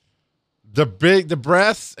 The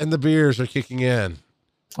breaths and the beers are kicking in.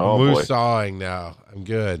 Oh boy. Sawing now. I'm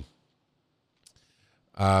good.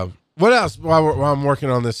 What else while I'm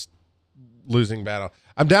working on this losing battle?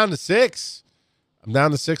 I'm down to 6. I'm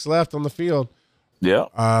down to 6 left on the field. Yeah.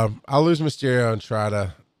 I'll lose Mysterio and try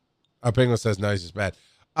to. Penguin says nice is bad.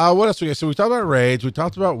 What else we got? So we talked about raids. We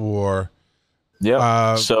talked about war.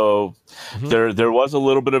 Yeah. There was a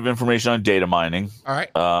little bit of information on data mining. All right.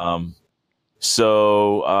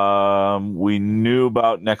 We knew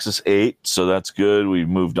about Nexus 8, so that's good. We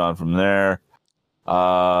moved on from there.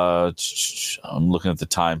 I'm looking at the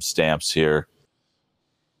timestamps here.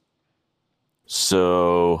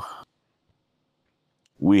 So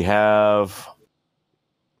we have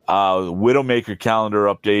Widowmaker calendar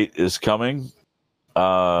update is coming.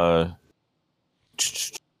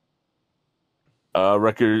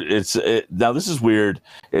 Record. Now this is weird.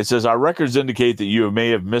 It says our records indicate that you may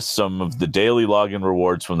have missed some of the daily login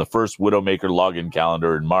rewards from the first Widowmaker login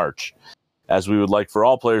calendar in March. As we would like for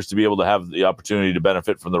all players to be able to have the opportunity to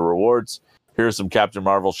benefit from the rewards, here are some Captain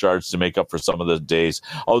Marvel shards to make up for some of the days.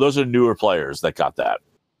 Oh, those are newer players that got that.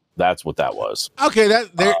 That's what that was. Okay,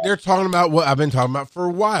 they're talking about what I've been talking about for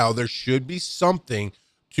a while. There should be something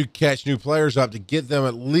to catch new players up to get them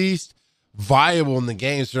at least viable in the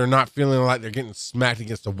game, so they're not feeling like they're getting smacked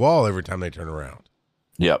against the wall every time they turn around.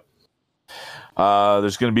 Yep.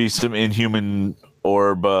 There's going to be some Inhuman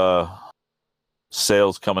Orb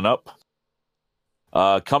sales coming up.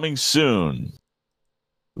 Coming soon.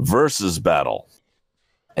 Versus battle.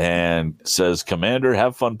 And says, Commander,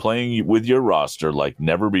 have fun playing with your roster like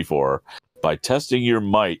never before by testing your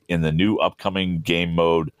might in the new upcoming game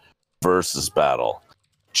mode Versus Battle.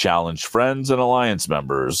 Challenge friends and alliance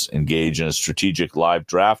members. Engage in a strategic live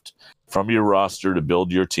draft from your roster to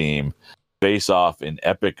build your team. Face off in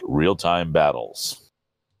epic real-time battles.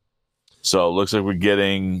 So it looks like we're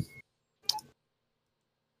getting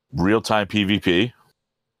real-time PvP.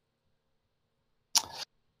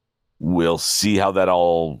 We'll see how that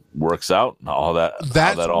all works out.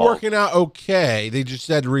 That's working out okay. They just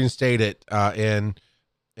had to reinstate it in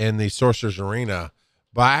the Sorcerer's Arena,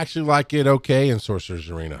 but I actually like it okay in Sorcerer's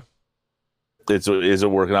Arena. Is it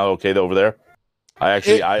working out okay over there? I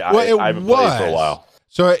haven't played for a while.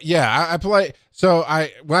 So yeah, I play. So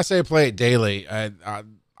when I say I play it daily,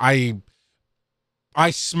 I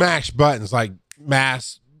smash buttons like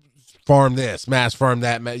mass farm this, mass farm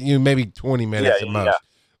that. Maybe 20 minutes at most. Yeah.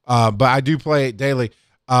 But I do play it daily.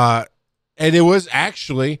 And it was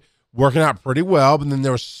actually working out pretty well, but then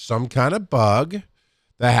there was some kind of bug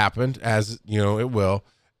that happened, as you know, it will.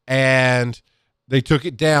 And they took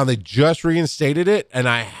it down. They just reinstated it, and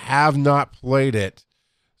I have not played it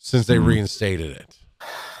since they reinstated it.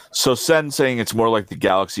 So Sen saying it's more like the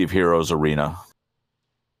Galaxy of Heroes arena.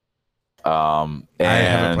 I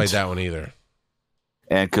haven't played that one either.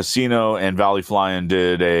 And Casino and Valley Flying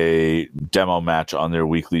did a demo match on their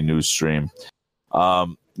weekly news stream.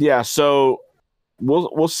 Yeah, so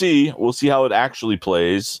we'll see. We'll see how it actually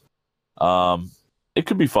plays. It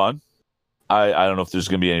could be fun. I don't know if there's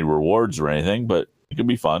going to be any rewards or anything, but it could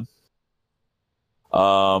be fun.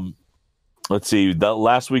 Let's see. The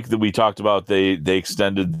last week that we talked about, they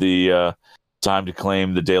extended the time to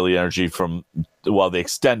claim the daily energy from. Well, they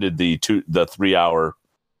extended the 3 hour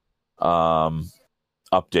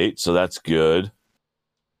update, so that's good.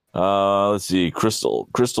 Let's see.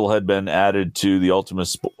 Crystal had been added to the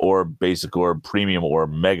Ultimate Orb, Basic Orb, Premium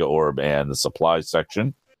Orb, Mega Orb, and the Supply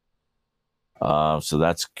section. So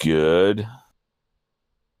that's good.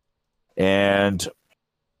 And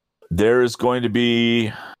there is going to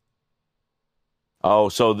be.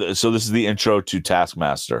 So this is the intro to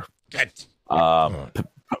Taskmaster.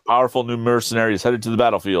 Powerful new mercenary is headed to the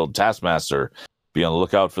battlefield. Taskmaster. Be on the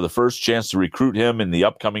lookout for the first chance to recruit him in the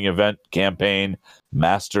upcoming event campaign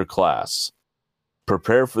Master Class.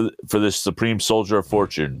 Prepare for this Supreme Soldier of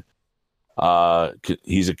Fortune.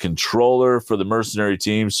 He's a controller for the mercenary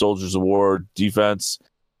team. Soldiers Award defense.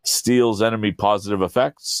 Steals enemy positive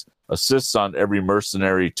effects. Assists on every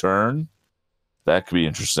mercenary turn. That could be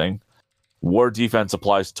interesting. War defense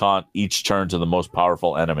applies taunt each turn to the most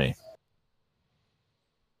powerful enemy.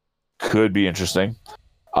 Could be interesting.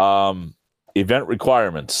 Event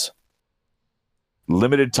requirements.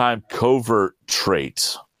 Limited time covert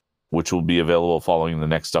trait, which will be available following the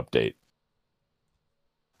next update.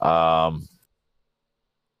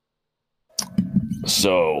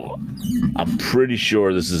 So I'm pretty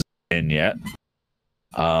sure this is in yet.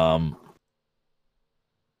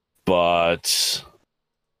 But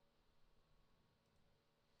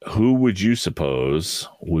who would you suppose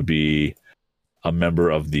would be a member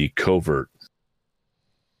of the covert?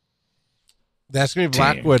 That's gonna be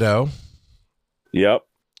Black Widow. Yep.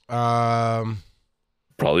 Probably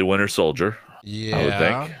Winter Soldier. Yeah. I would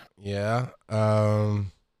think. Yeah.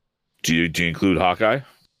 Do you include Hawkeye?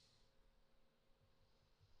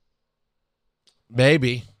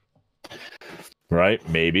 Maybe. Right?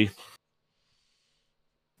 Maybe.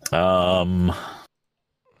 Do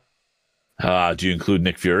you include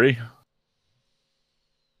Nick Fury?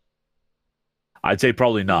 I'd say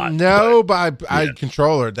probably not. No, but I'd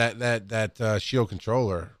controller that shield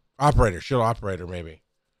controller shield operator maybe.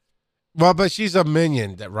 Well, but she's a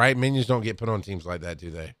minion, right? Minions don't get put on teams like that, do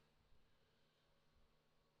they?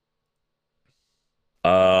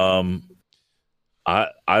 I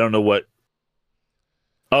don't know what.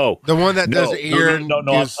 Oh, The one that does ear. No.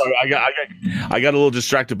 I'm sorry. I got a little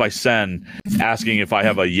distracted by Sen asking if I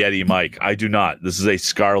have a Yeti mic. I do not. This is a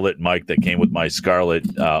Scarlett mic that came with my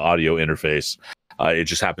Scarlett audio interface. It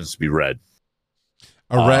just happens to be red.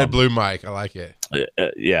 A red blue mic. I like it.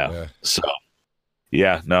 Yeah. So,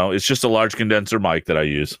 yeah, no, it's just a large condenser mic that I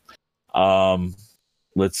use.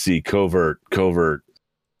 Let's see, covert. You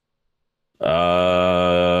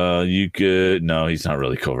could. No, he's not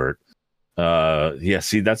really covert. Yeah,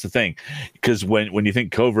 see, that's the thing, because when you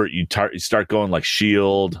think covert, you start going like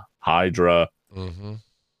Shield, Hydra. Mm-hmm.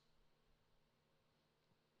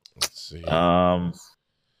 Let's see. I'm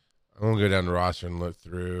gonna go down the roster and look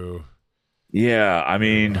through. Yeah, I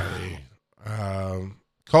mean,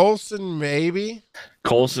 Coulson maybe.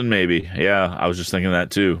 Yeah, I was just thinking that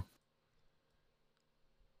too.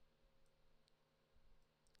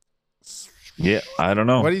 Yeah, I don't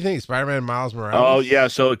know. What do you think, Spider-Man Miles Morales? Oh yeah,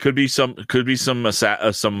 so it could be some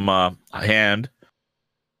hand.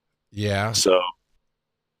 Yeah. So.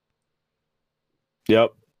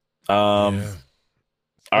 Yep.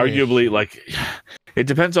 Arguably, like, it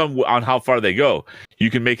depends on how far they go.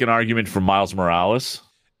 You can make an argument for Miles Morales.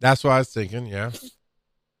 That's what I was thinking. Yeah.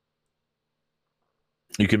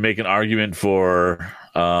 You can make an argument for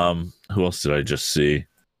who else did I just see?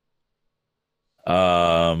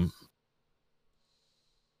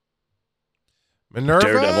 Minerva.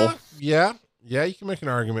 Daredevil. Yeah, you can make an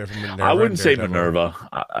argument for Minerva. I wouldn't say Minerva.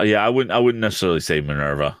 I wouldn't necessarily say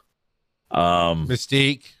Minerva.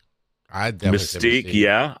 Mystique. I'd definitely say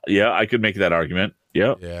Mystique. Yeah, I could make that argument.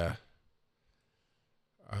 Yep. Yeah.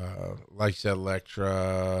 Like you said,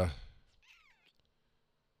 Elektra.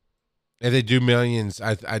 If they do Millions,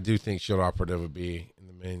 I do think Shield Operative would be in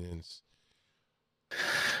the Millions.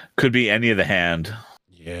 Could be any of the hand.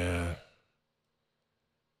 Yeah.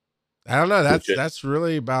 I don't know. That's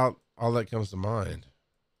really about all that comes to mind.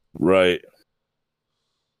 Right.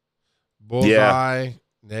 Bullseye,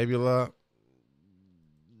 Nebula.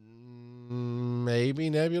 Maybe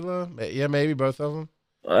Nebula. Yeah, maybe both of them.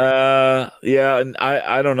 Yeah, and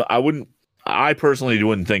I don't know. I personally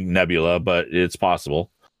wouldn't think Nebula, but it's possible,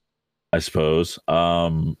 I suppose.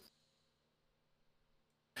 And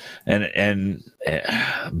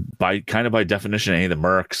by definition, any of the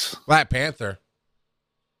Mercs. Black Panther.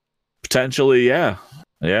 Potentially, yeah.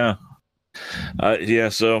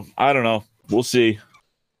 So I don't know. We'll see.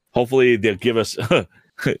 Hopefully they'll give us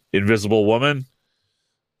Invisible Woman.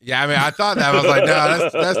 Yeah, I mean, I thought that. I was like, no,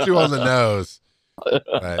 that's too on the nose.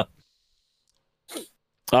 Right.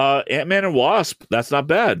 Ant-Man and Wasp. That's not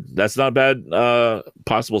bad.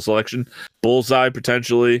 Possible selection. Bullseye,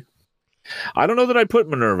 potentially. I don't know that I put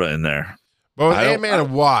Minerva in there. But with Ant-Man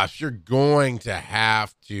and Wasp, you're going to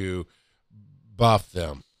have to buff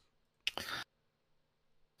them.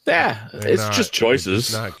 Yeah, it's just choices.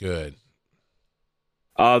 It's not good.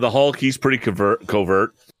 The Hulk, he's pretty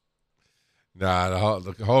covert. Nah,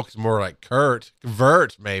 the Hulk's more like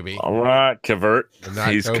covert, maybe. All right, covert.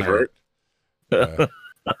 He's covert.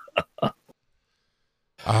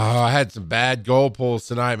 I had some bad goal pulls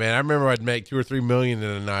tonight, man. I remember I'd make 2 or 3 million in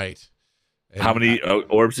a night. And how many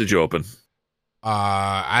orbs did you open?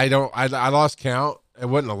 I lost count. It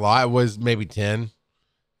wasn't a lot. It was maybe 10.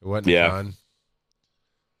 It wasn't a ton.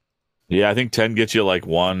 Yeah, I think 10 gets you like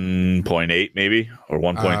 1.8 maybe, or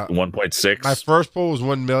 1.6. My first pull was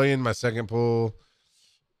 1 million. My second pull,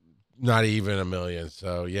 not even a million.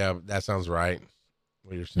 So yeah, that sounds right.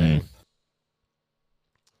 What you're saying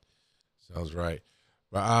sounds right.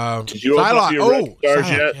 Did you open up your red stars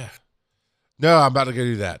yet? Yeah. No, I'm about to go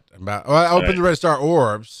do that. I opened the Red Star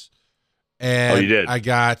orbs, and you did. I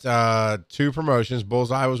got 2 promotions.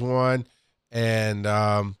 Bullseye was one, and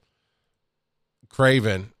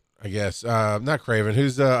Craven. I guess not Craven.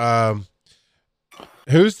 Who's the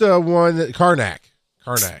one that Karnak?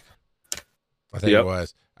 I think it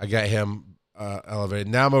was. I got him elevated.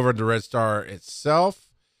 Now I'm over to the Red Star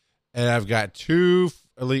itself, and I've got 2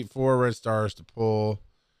 Elite 4 Red Stars to pull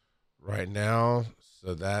right now.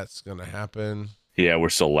 So that's gonna happen. Yeah, we're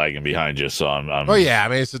still lagging behind you, so I'm oh yeah, I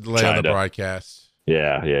mean it's a delay on the broadcast.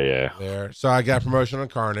 Yeah. There. So I got promotion on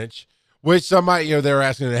Carnage, which some might, they were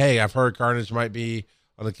asking, hey, I've heard Carnage might be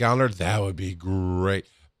on the calendar. That would be great.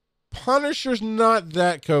 Punisher's not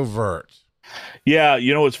that covert. Yeah,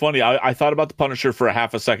 it's funny. I thought about the Punisher for a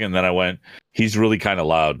half a second, then I went, he's really kind of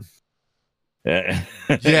loud. Yeah.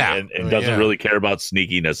 and doesn't really care about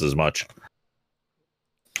sneakiness as much.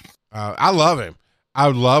 I love him. I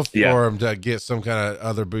would love for him to get some kind of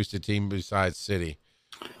other boosted team besides City.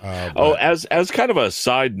 As kind of a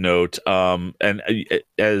side note, and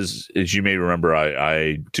as you may remember,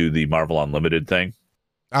 I do the Marvel Unlimited thing.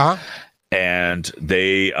 Uh-huh. and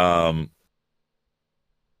they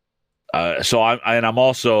so I'm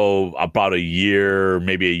also about a year,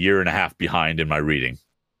 maybe a year and a half behind in my reading.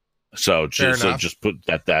 So just put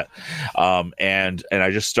that. And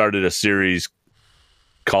I just started a series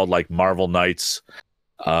called like Marvel Knights.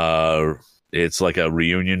 It's like a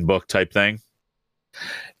reunion book type thing.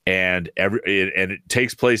 And it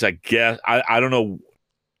takes place, I guess, I don't know.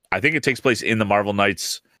 I think it takes place in the Marvel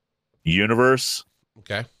Knights universe.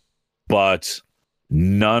 Okay. But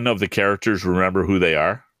none of the characters remember who they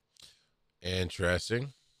are.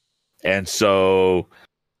 Interesting. And so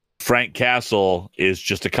Frank Castle is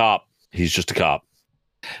just a cop. He's just a cop.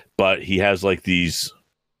 But he has like these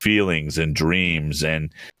feelings and dreams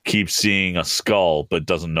and keeps seeing a skull but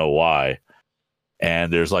doesn't know why.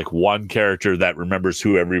 And there's like one character that remembers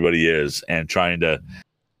who everybody is and trying to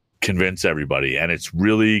convince everybody. And it's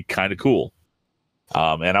really kind of cool.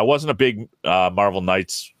 And I wasn't a big Marvel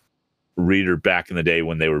Knights reader back in the day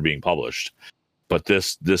when they were being published. But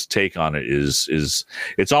this take on it is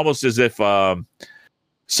it's almost as if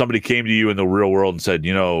somebody came to you in the real world and said,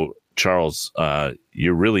 Charles,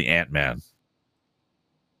 you're really Ant-Man.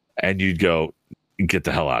 And you'd go, get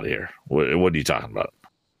the hell out of here. What are you talking about?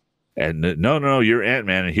 And no, you're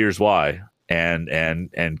Ant-Man, and here's why.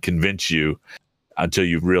 And convince you until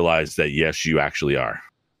you realize that, yes, you actually are.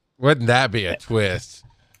 Wouldn't that be a twist?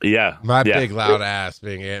 Yeah. My big loud ass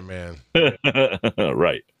being Ant-Man.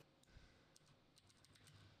 Right.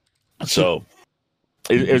 So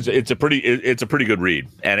it's a pretty good read,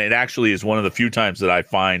 and it actually is one of the few times that I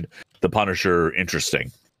find the Punisher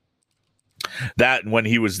interesting. That when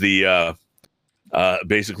he was the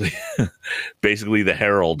basically the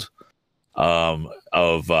herald of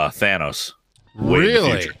Thanos.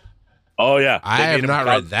 Really? Oh yeah, I have not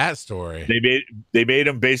read that story. They made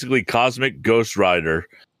him basically cosmic Ghost Rider,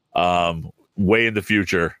 way in the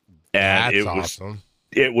future, and That's awesome.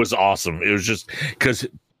 It was awesome. It was just because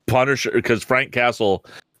Frank Castle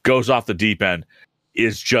goes off the deep end,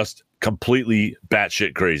 is just completely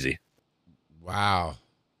batshit crazy. Wow.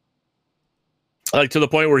 Like to the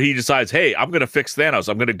point where he decides, hey, I'm going to fix Thanos.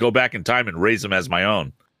 I'm going to go back in time and raise him as my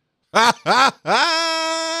own.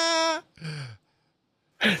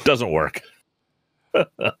 Doesn't work.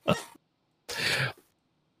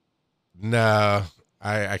 No,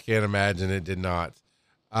 I can't imagine it did not.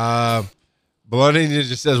 Bologna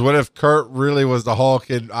Ninja says, what if Kurt really was the Hulk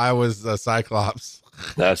and I was the Cyclops?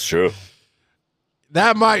 That's true.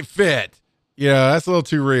 That might fit. Yeah, that's a little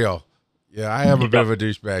too real. Yeah, I am a bit of a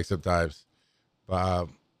douchebag sometimes. Oh,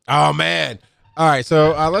 man. All right,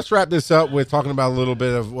 so let's wrap this up with talking about a little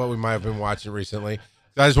bit of what we might have been watching recently.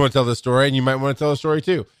 I just want to tell this story, and you might want to tell the story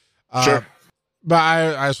too. Sure. But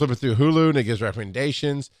I was flipping through Hulu, and it gives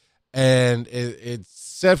recommendations, and it's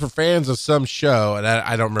said for fans of some show, and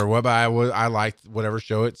I don't remember what, but I liked whatever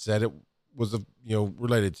show it said it was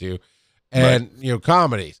related to, and right.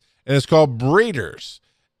 Comedies, and it's called Breeders,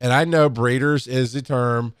 and I know Breeders is the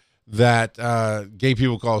term that gay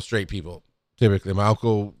people call straight people. Typically, my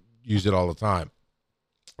uncle used it all the time,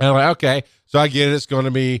 and I'm like, okay, so I get it. It's going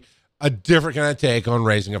to be a different kind of take on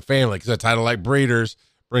raising a family because a title like Breeders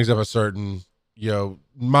brings up a certain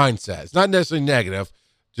mindset. It's not necessarily negative,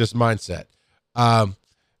 just mindset.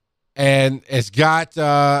 And it's got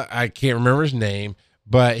I can't remember his name,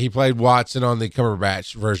 but he played Watson on the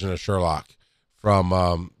Cumberbatch version of Sherlock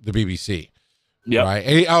from the BBC. Yeah, right.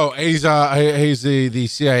 And he's the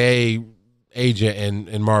CIA agent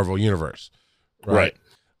in Marvel Universe. Right.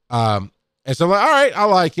 And so I'm like, all right, I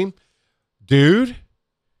like him, dude.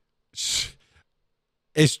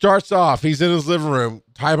 It starts off, he's in his living room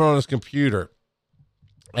typing on his computer,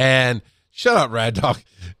 and shut up, Rad Dog.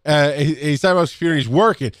 He's typing on his computer, he's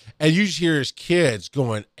working, and you just hear his kids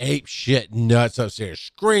going ape shit nuts upstairs,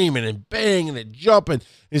 screaming and banging and jumping.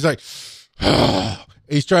 He's like, oh.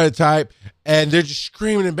 He's trying to type, and they're just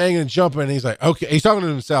screaming and banging and jumping. And he's like, okay, he's talking to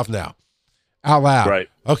himself now, out loud. Right.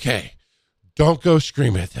 Okay, don't go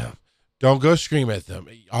scream at them. Don't go scream at them.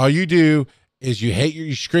 All you do is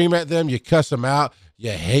you scream at them, you cuss them out,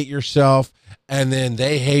 you hate yourself, and then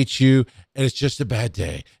they hate you, and it's just a bad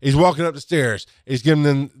day. He's walking up the stairs. He's giving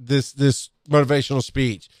them this motivational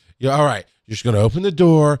speech. All right, you're just going to open the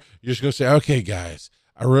door. You're just going to say, okay, guys,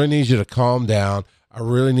 I really need you to calm down.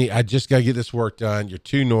 I just got to get this work done. You're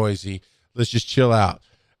too noisy. Let's just chill out.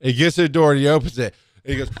 He gets to the door and he opens it.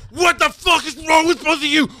 And he goes, what the fuck is wrong with both of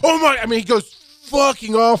you? Oh my, he goes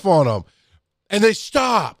fucking off on them. And they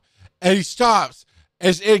stop. And he stops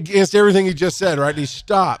against everything he just said, right? And he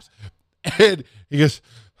stops. And he goes,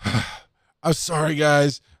 I'm sorry,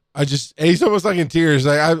 guys. And he's almost like in tears.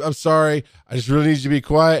 Like, I'm sorry. I just really need you to be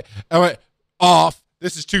quiet. I went, off.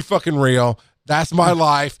 This is too fucking real. That's my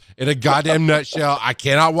life in a goddamn nutshell. I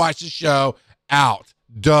cannot watch the show. Out.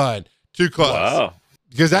 Done. Too close. Wow.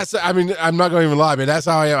 Because that's, I mean, I'm not going to even lie, man. That's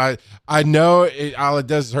how I am. I know all it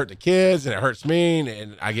does is hurt the kids and it hurts me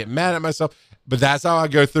and I get mad at myself, but that's how I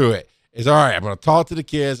go through it. It's all right. I'm going to talk to the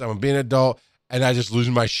kids. I'm going to be an adult and I just lose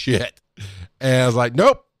my shit. And I was like,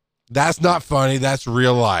 nope, that's not funny. That's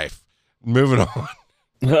real life. Moving on.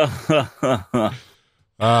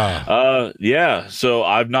 Yeah. So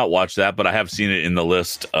I've not watched that, but I have seen it in the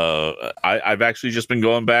list. I've actually just been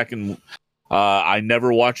going back and I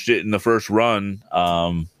never watched it in the first run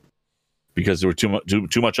because there were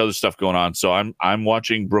too much other stuff going on. So I'm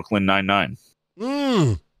watching Brooklyn Nine-Nine.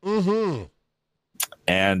 Mm-hmm.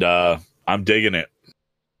 And I'm digging it.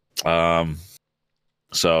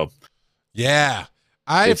 So yeah,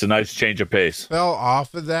 it's a nice change of pace. Fell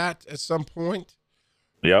off of that at some point.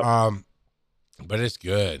 Yeah. But it's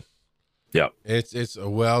good. Yeah. It's a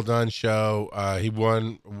well done show. He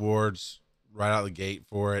won awards right out the gate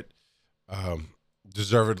for it.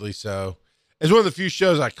 Deservedly so. It's one of the few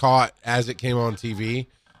shows I caught as it came on TV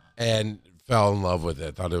and fell in love with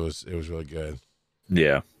it. Thought it was really good.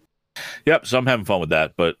 Yeah. Yep. So I'm having fun with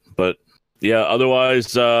that, but yeah,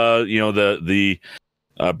 otherwise, the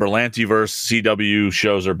Berlantiverse CW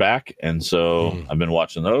shows are back. And so I've been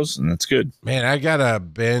watching those and it's good, man. I got to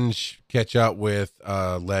binge catch up with,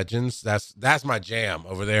 Legends. That's my jam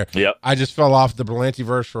over there. Yep. I just fell off the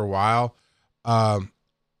Berlantiverse for a while.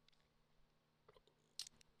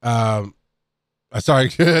 Sorry,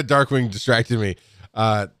 Darkwing distracted me.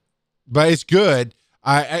 But it's good.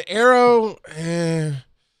 Arrow, I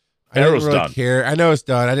don't Arrow's really done. care. I know it's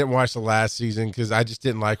done. I didn't watch the last season because I just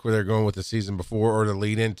didn't like where they're going with the season before or the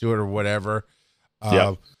lead into it or whatever.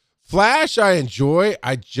 Yep. Flash, I enjoy.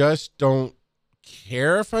 I just don't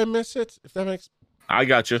care if I miss it. If that makes I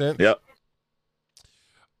got you. sense. Yep.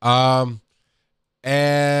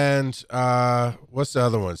 And what's the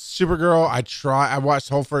other one? Supergirl. I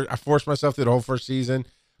watched I forced myself through the whole first season,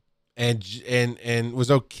 and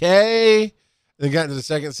was okay. Then got into the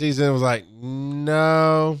second season and was like,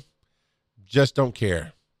 no, just don't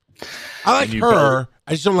care. I like her.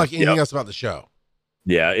 I just don't like anything else about the show.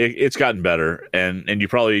 Yeah, it's gotten better, and you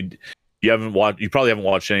probably haven't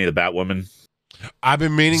watched any of the Batwoman. I've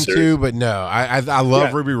been meaning to, but no. I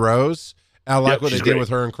love Ruby Rose. And I like what they did with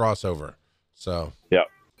her in crossover. So yep,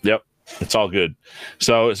 it's all good.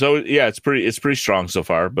 So yeah, it's pretty strong so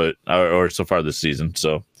far, but or so far this season.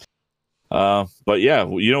 So, but yeah,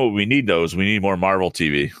 you know what we need those. We need more Marvel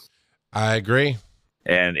TV. I agree.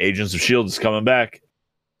 And Agents of S.H.I.E.L.D. is coming back.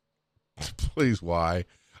 Please, why?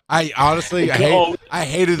 I honestly, I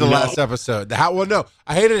hated the last episode. I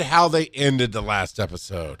hated how they ended the last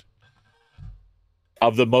episode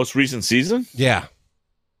Of the most recent season? Yeah.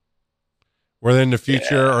 Whether in the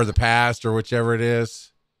future or the past or whichever it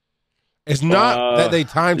is. It's not that they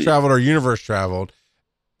time traveled or universe traveled.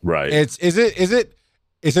 Right. It's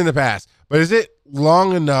in the past. But is it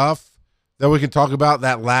long enough that we can talk about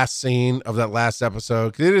that last scene of that last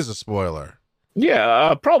episode? Because it is a spoiler.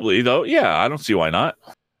 Yeah, probably though. Yeah, I don't see why not.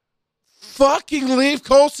 Fucking leave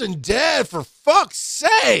Coulson dead, for fuck's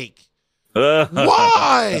sake.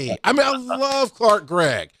 Why? I mean, I love Clark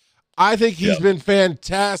Gregg. I think he's been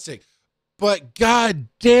fantastic. But god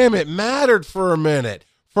damn, it mattered for a minute.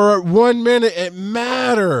 For 1 minute, it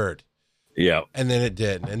mattered. Yeah. And then it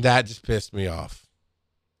didn't. And that just pissed me off.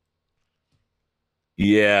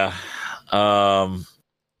 Yeah.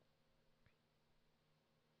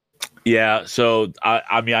 Yeah. So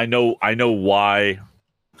I mean, I know why.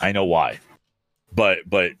 But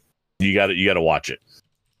you gotta watch it.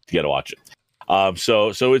 You gotta watch it.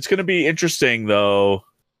 So it's gonna be interesting though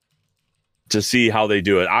to see how they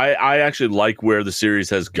do it. I actually like where the series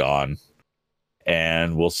has gone,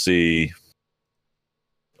 and we'll see.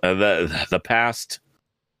 The past,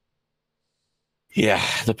 yeah,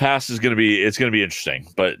 the past is gonna be interesting.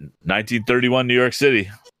 But 1931 New York City.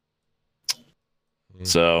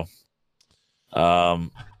 So,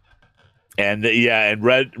 and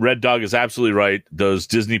Red Dog is absolutely right. Those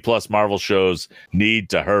Disney Plus Marvel shows need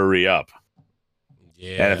to hurry up.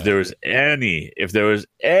 Yeah. And if there was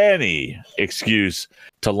any excuse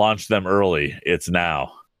to launch them early, it's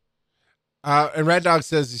now. And Red Dog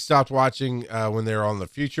says he stopped watching when they were on The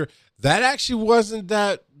Future. That actually wasn't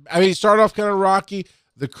that. I mean, he started off kind of rocky.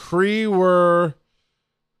 The Kree were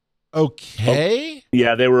okay.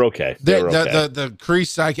 Yeah, they were okay. The Kree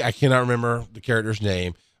psychic, I cannot remember the character's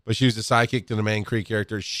name, but she was the sidekick to the main Kree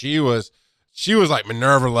character. She was like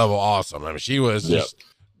Minerva level awesome. I mean, she was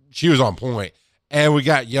on point. And we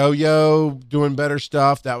got Yo-Yo doing better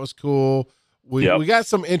stuff. That was cool. We got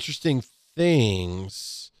some interesting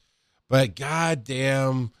things, but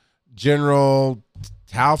goddamn General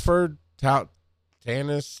Talbot.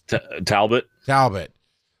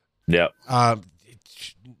 Yep.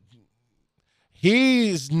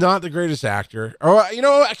 He's not the greatest actor. Or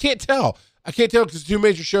I can't tell. Because 2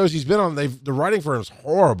 major shows he's been on, the writing for him is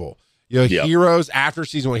horrible. Heroes after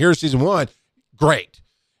season 1. Heroes season 1, great.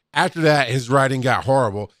 After that, his writing got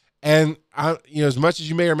horrible. And as much as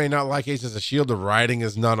you may or may not like Agents of S.H.I.E.L.D., the writing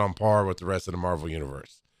is not on par with the rest of the Marvel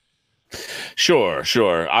universe. Sure.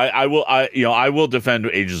 I will defend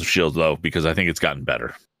Agents of S.H.I.E.L.D. though, because I think it's gotten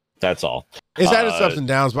better. That's all. It's had its ups and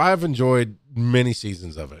downs, but I've enjoyed many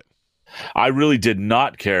seasons of it. I really did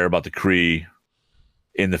not care about the Kree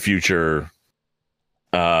in the future.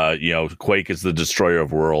 Quake is the destroyer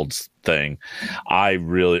of worlds thing.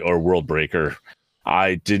 Or World Breaker.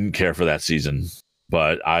 I didn't care for that season,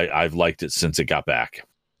 but I've liked it since it got back.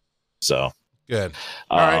 So good.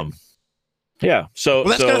 All right. Yeah. So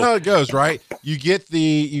that's kind of how it goes, right? You got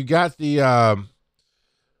the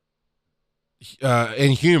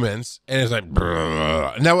Inhumans, and it's like,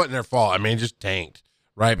 and that wasn't their fault. I mean, it just tanked,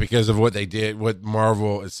 right? Because of what they did, what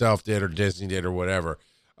Marvel itself did, or Disney did, or whatever.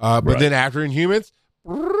 But then after Inhumans,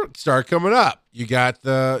 start coming up. You got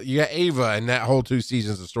Ava and that whole 2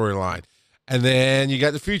 seasons of storyline, and then you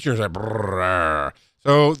got the future. It's like,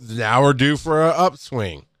 so now we're due for an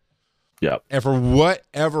upswing. Yeah. And for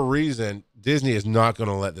whatever reason, Disney is not going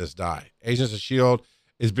to let this die. Agents of S.H.I.E.L.D.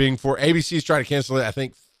 is being ABC's trying to cancel it, I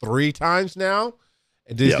think, 3 times now.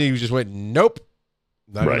 And Disney just went, nope,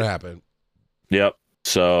 not going to happen. Yep.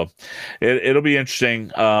 So it'll be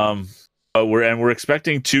interesting. We're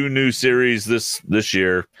expecting 2 new series this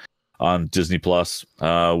year on Disney Plus.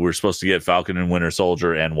 We're supposed to get Falcon and Winter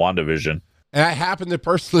Soldier and WandaVision. And I happen to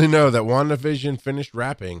personally know that WandaVision finished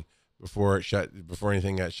wrapping before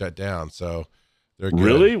anything got shut down. So they're good.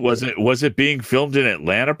 Really? Was it being filmed in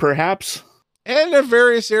Atlanta, perhaps? And in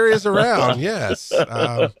various areas around, yes.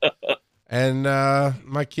 And one of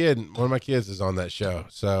my kids is on that show.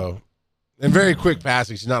 So, in very quick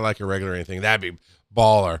passing, she's not like a regular or anything. That'd be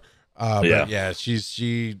baller. But yeah,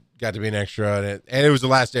 she got to be an extra in it, and it was the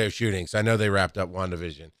last day of shooting, so I know they wrapped up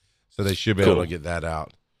WandaVision, so they should be able to get that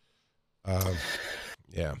out. So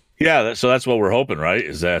that's what we're hoping, right?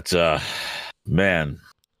 Is that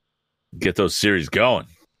get those series going?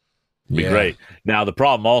 Be great. Now the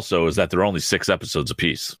problem also is that they're only 6 episodes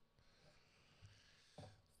apiece.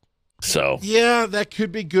 So yeah, that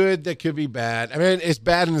could be good. That could be bad. I mean, it's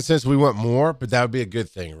bad in the sense we want more, but that would be a good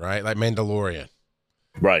thing, right? Like Mandalorian.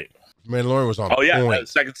 Right. Mandalorian was on. Oh yeah, the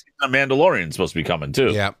second season of Mandalorian is supposed to be coming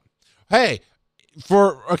too. Yeah. Hey,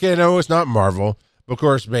 no, it's not Marvel, but of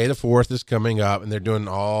course May the 4th is coming up, and they're doing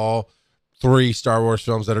all 3 Star Wars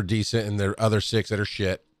films that are decent, and their other 6 that are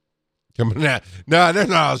shit coming out. No, they're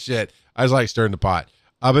not all shit. I just like stirring the pot.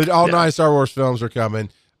 But all 9 Star Wars films are coming.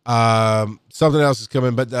 Something else is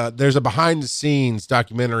coming, but there's a behind the scenes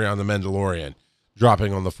documentary on the Mandalorian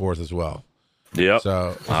dropping on the 4th as well. Yep.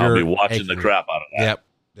 So I'll be watching the crap out of that. Yep.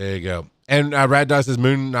 There you go. And Rad Dog says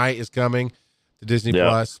Moon Knight is coming to Disney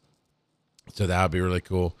Plus, so that would be really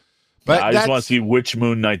cool. But I just want to see which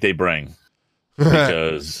Moon Knight they bring,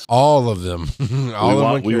 because all of them.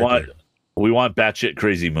 we want batshit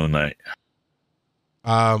crazy Moon Knight.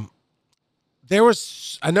 I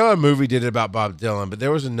know a movie did it about Bob Dylan, but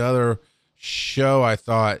there was another show I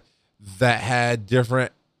thought that had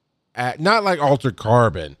different, not like Altered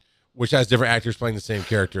Carbon, which has different actors playing the same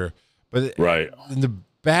character, but in the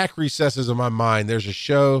back recesses of my mind, there's a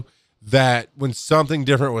show that when something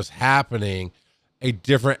different was happening, a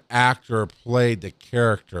different actor played the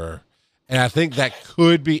character. And I think that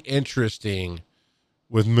could be interesting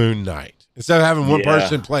with Moon Knight. Instead of having one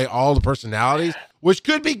person play all the personalities, which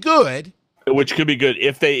could be good.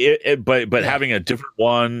 If they, but having a different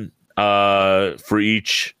one for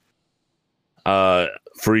each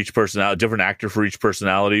personality, different actor for each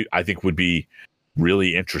personality, I think would be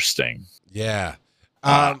really interesting. Yeah. We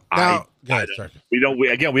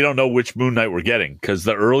don't know which Moon Knight we're getting, because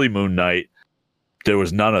the early Moon Knight, there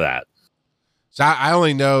was none of that. So I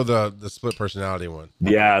only know the split personality one.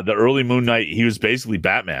 Yeah, the early Moon Knight, he was basically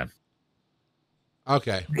Batman.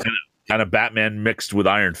 Okay. Kind of Batman mixed with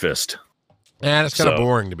Iron Fist. And it's kind of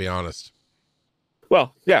boring, to be honest.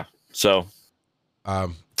 Well, yeah. So,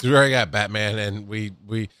 we already got Batman, and we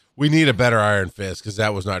need a better Iron Fist, because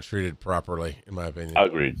that was not treated properly, in my opinion.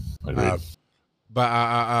 Agreed.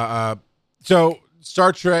 So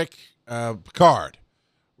Star Trek, Picard,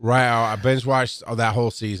 right? I binge watched that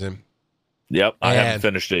whole season. Yep, I haven't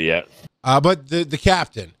finished it yet. But the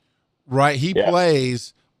captain, right? He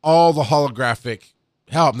plays all the holographic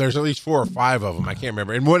help. There's at least 4 or 5 of them. I can't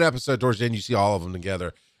remember. In one episode towards the end, you see all of them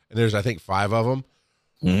together, and there's I think 5 of them.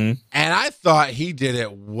 Mm-hmm. And I thought he did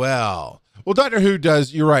it well. Well, Doctor Who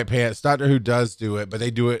does. You're right, Pants. Doctor Who does do it, but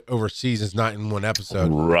they do it over seasons, not in one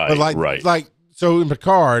episode. Right. But like so in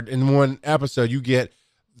Picard, in one episode, you get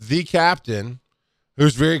the captain,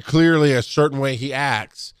 who's very clearly a certain way he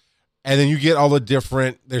acts, and then you get all the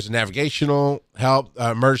different. There's a navigational help,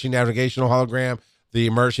 emergency navigational hologram, the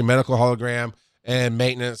emergency medical hologram, and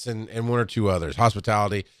maintenance, and 1 or 2 others,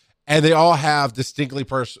 hospitality, and they all have distinctly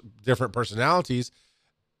different personalities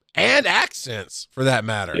and accents, for that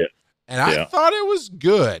matter. Yeah. And I thought it was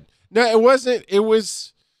good. No, it wasn't. It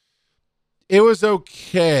was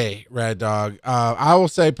okay, Rad Dog. I will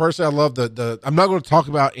say personally, I love the. I'm not going to talk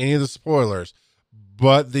about any of the spoilers,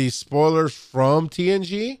 but the spoilers from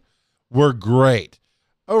TNG were great.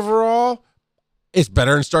 Overall, it's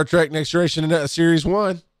better than Star Trek Next Generation Series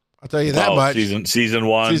 1. I'll tell you that much. Season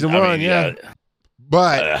 1. Season 1, yeah.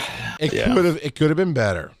 But it could have been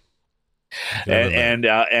better. And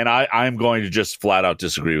I'm going to just flat out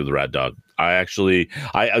disagree with Rad Dog.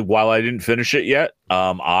 While I didn't finish it yet,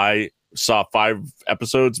 I saw 5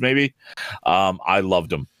 episodes maybe. I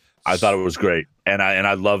loved them. I thought it was great, and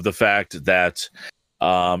I love the fact that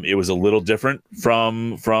it was a little different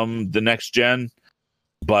from the next gen,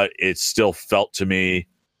 but it still felt to me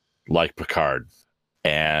like Picard,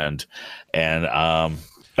 and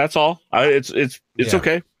that's all. It's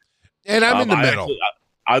okay. And I'm in the middle.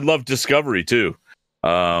 I love Discovery too,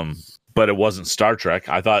 but it wasn't Star Trek.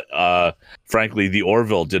 I thought, frankly, the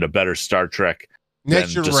Orville did a better Star Trek than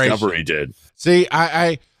Discovery did. See,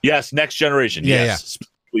 yes, Next Generation. Yes,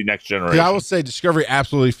 specifically Next Generation. I will say Discovery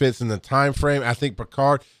absolutely fits in the time frame. I think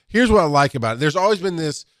Picard. Here's what I like about it. There's always been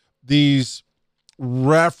these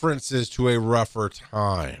references to a rougher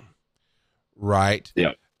time, right?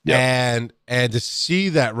 Yeah. And to see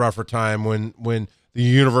that rougher time when the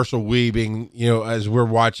universal we being, as we're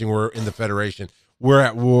watching, we're in the Federation, we're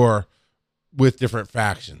at war with different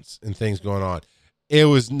factions and things going on. It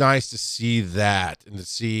was nice to see that and to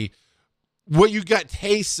see what you got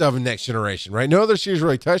tastes of in Next Generation, right? No other series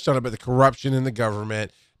really touched on it, but the corruption in the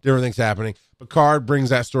government, different things happening. Picard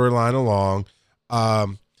brings that storyline along.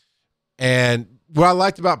 And what I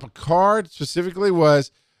liked about Picard specifically was,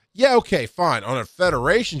 yeah, okay, fine. On a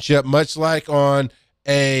Federation ship, much like on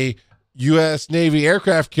a U.S. Navy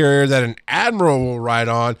aircraft carrier that an admiral will ride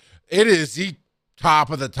on, it is the top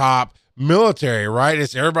of the top military, right?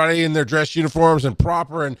 It's everybody in their dress uniforms and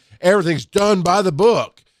proper, and everything's done by the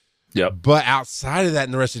book. Yep. But outside of that,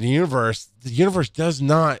 in the rest of the universe does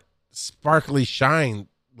not sparkly shine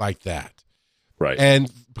like that. Right.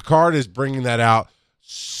 And Picard is bringing that out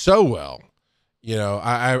so well.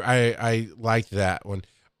 I liked that one.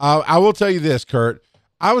 I will tell you this, Kurt.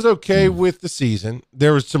 I was okay with the season.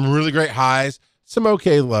 There was some really great highs, some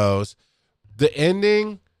okay lows. The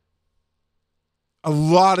ending, a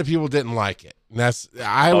lot of people didn't like it. And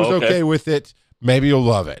I was okay with it. Maybe you'll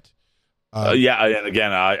love it. Yeah, and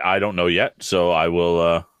again, I don't know yet, so I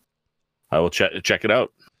will check it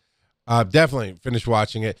out. Definitely finish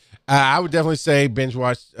watching it. I would definitely say binge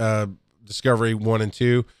watch Discovery 1 and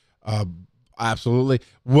 2. Absolutely.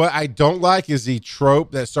 What I don't like is the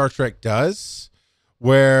trope that Star Trek does,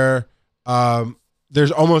 where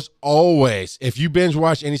there's almost always, if you binge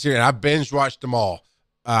watch any series, and I binge watched them all.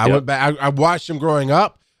 I went back. I watched them growing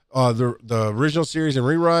up. The original series and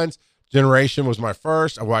reruns. Generation was my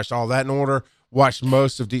first. I watched all that in order. Watched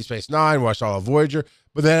most of Deep Space Nine. Watched all of Voyager.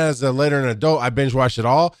 But then as later an adult, I binge watched it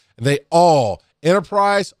all. And they all,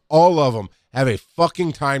 Enterprise, all of them have a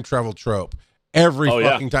fucking time travel trope. Every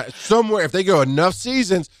fucking time. Somewhere, if they go enough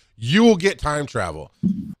seasons, you will get time travel.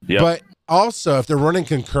 Yep. But also, if they're running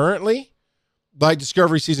concurrently, like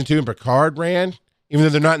Discovery Season 2 and Picard ran, even though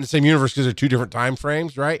they're not in the same universe because they're 2 different time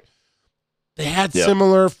frames, right? They had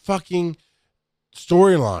similar fucking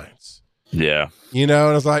storylines. Yeah. And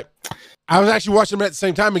I was like, I was actually watching them at the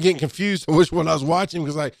same time and getting confused on which one I was watching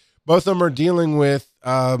because, like, both of them are dealing with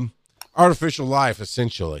artificial life,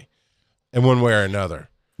 essentially, in one way or another.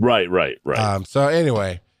 Right. So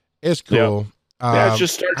anyway, it's cool. It's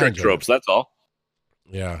just Star Trek tropes. That's all.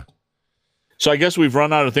 Yeah. So I guess we've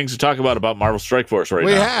run out of things to talk about Marvel Strike Force now.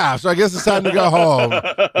 We have. So I guess it's time to go home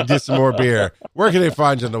and get some more beer. Where can they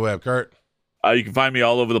find you on the web, Kurt? You can find me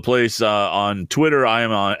all over the place. On Twitter, I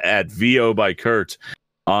am at VO by Kurt.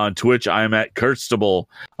 On Twitch, I am at Kurtstable.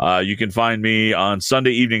 You can find me on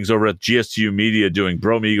Sunday evenings over at GSTU Media doing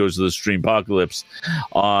Bromigos of the Streampocalypse.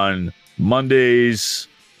 On Mondays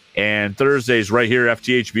and Thursdays, right here,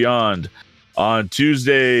 FTH Beyond. On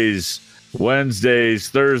Tuesdays, Wednesdays,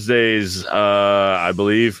 Thursdays, I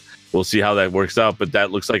believe, we'll see how that works out. But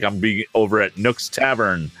that looks like I'm being over at Nook's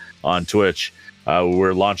Tavern on Twitch.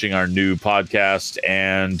 We're launching our new podcast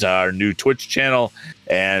and our new Twitch channel.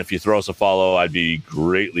 And if you throw us a follow, I'd be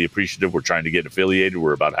greatly appreciative. We're trying to get affiliated.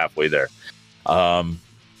 We're about halfway there.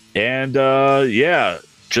 Yeah,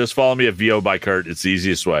 just follow me at VO by Kurt. It's the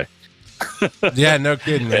easiest way. Yeah, no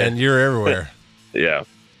kidding, man. You're everywhere. Yeah.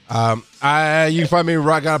 You can find me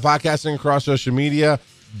Rock On Podcasting across social media,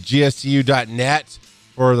 gstu.net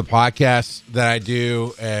for the podcasts that I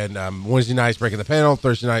do, and Wednesday nights Breaking the Panel,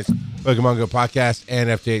 Thursday nights Pokemon Go Podcast, and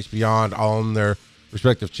FTH Beyond, all on their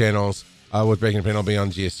respective channels, with Breaking the Panel being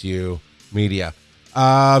on GSU Media.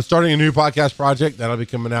 Starting a new podcast project that'll be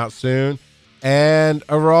coming out soon, and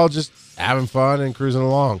overall just having fun and cruising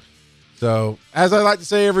along. So, as I like to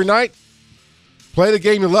say every night, play the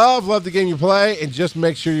game you love the game you play, and just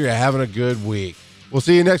make sure you're having a good week. We'll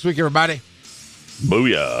see you next week, everybody.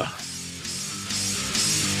 Booyah.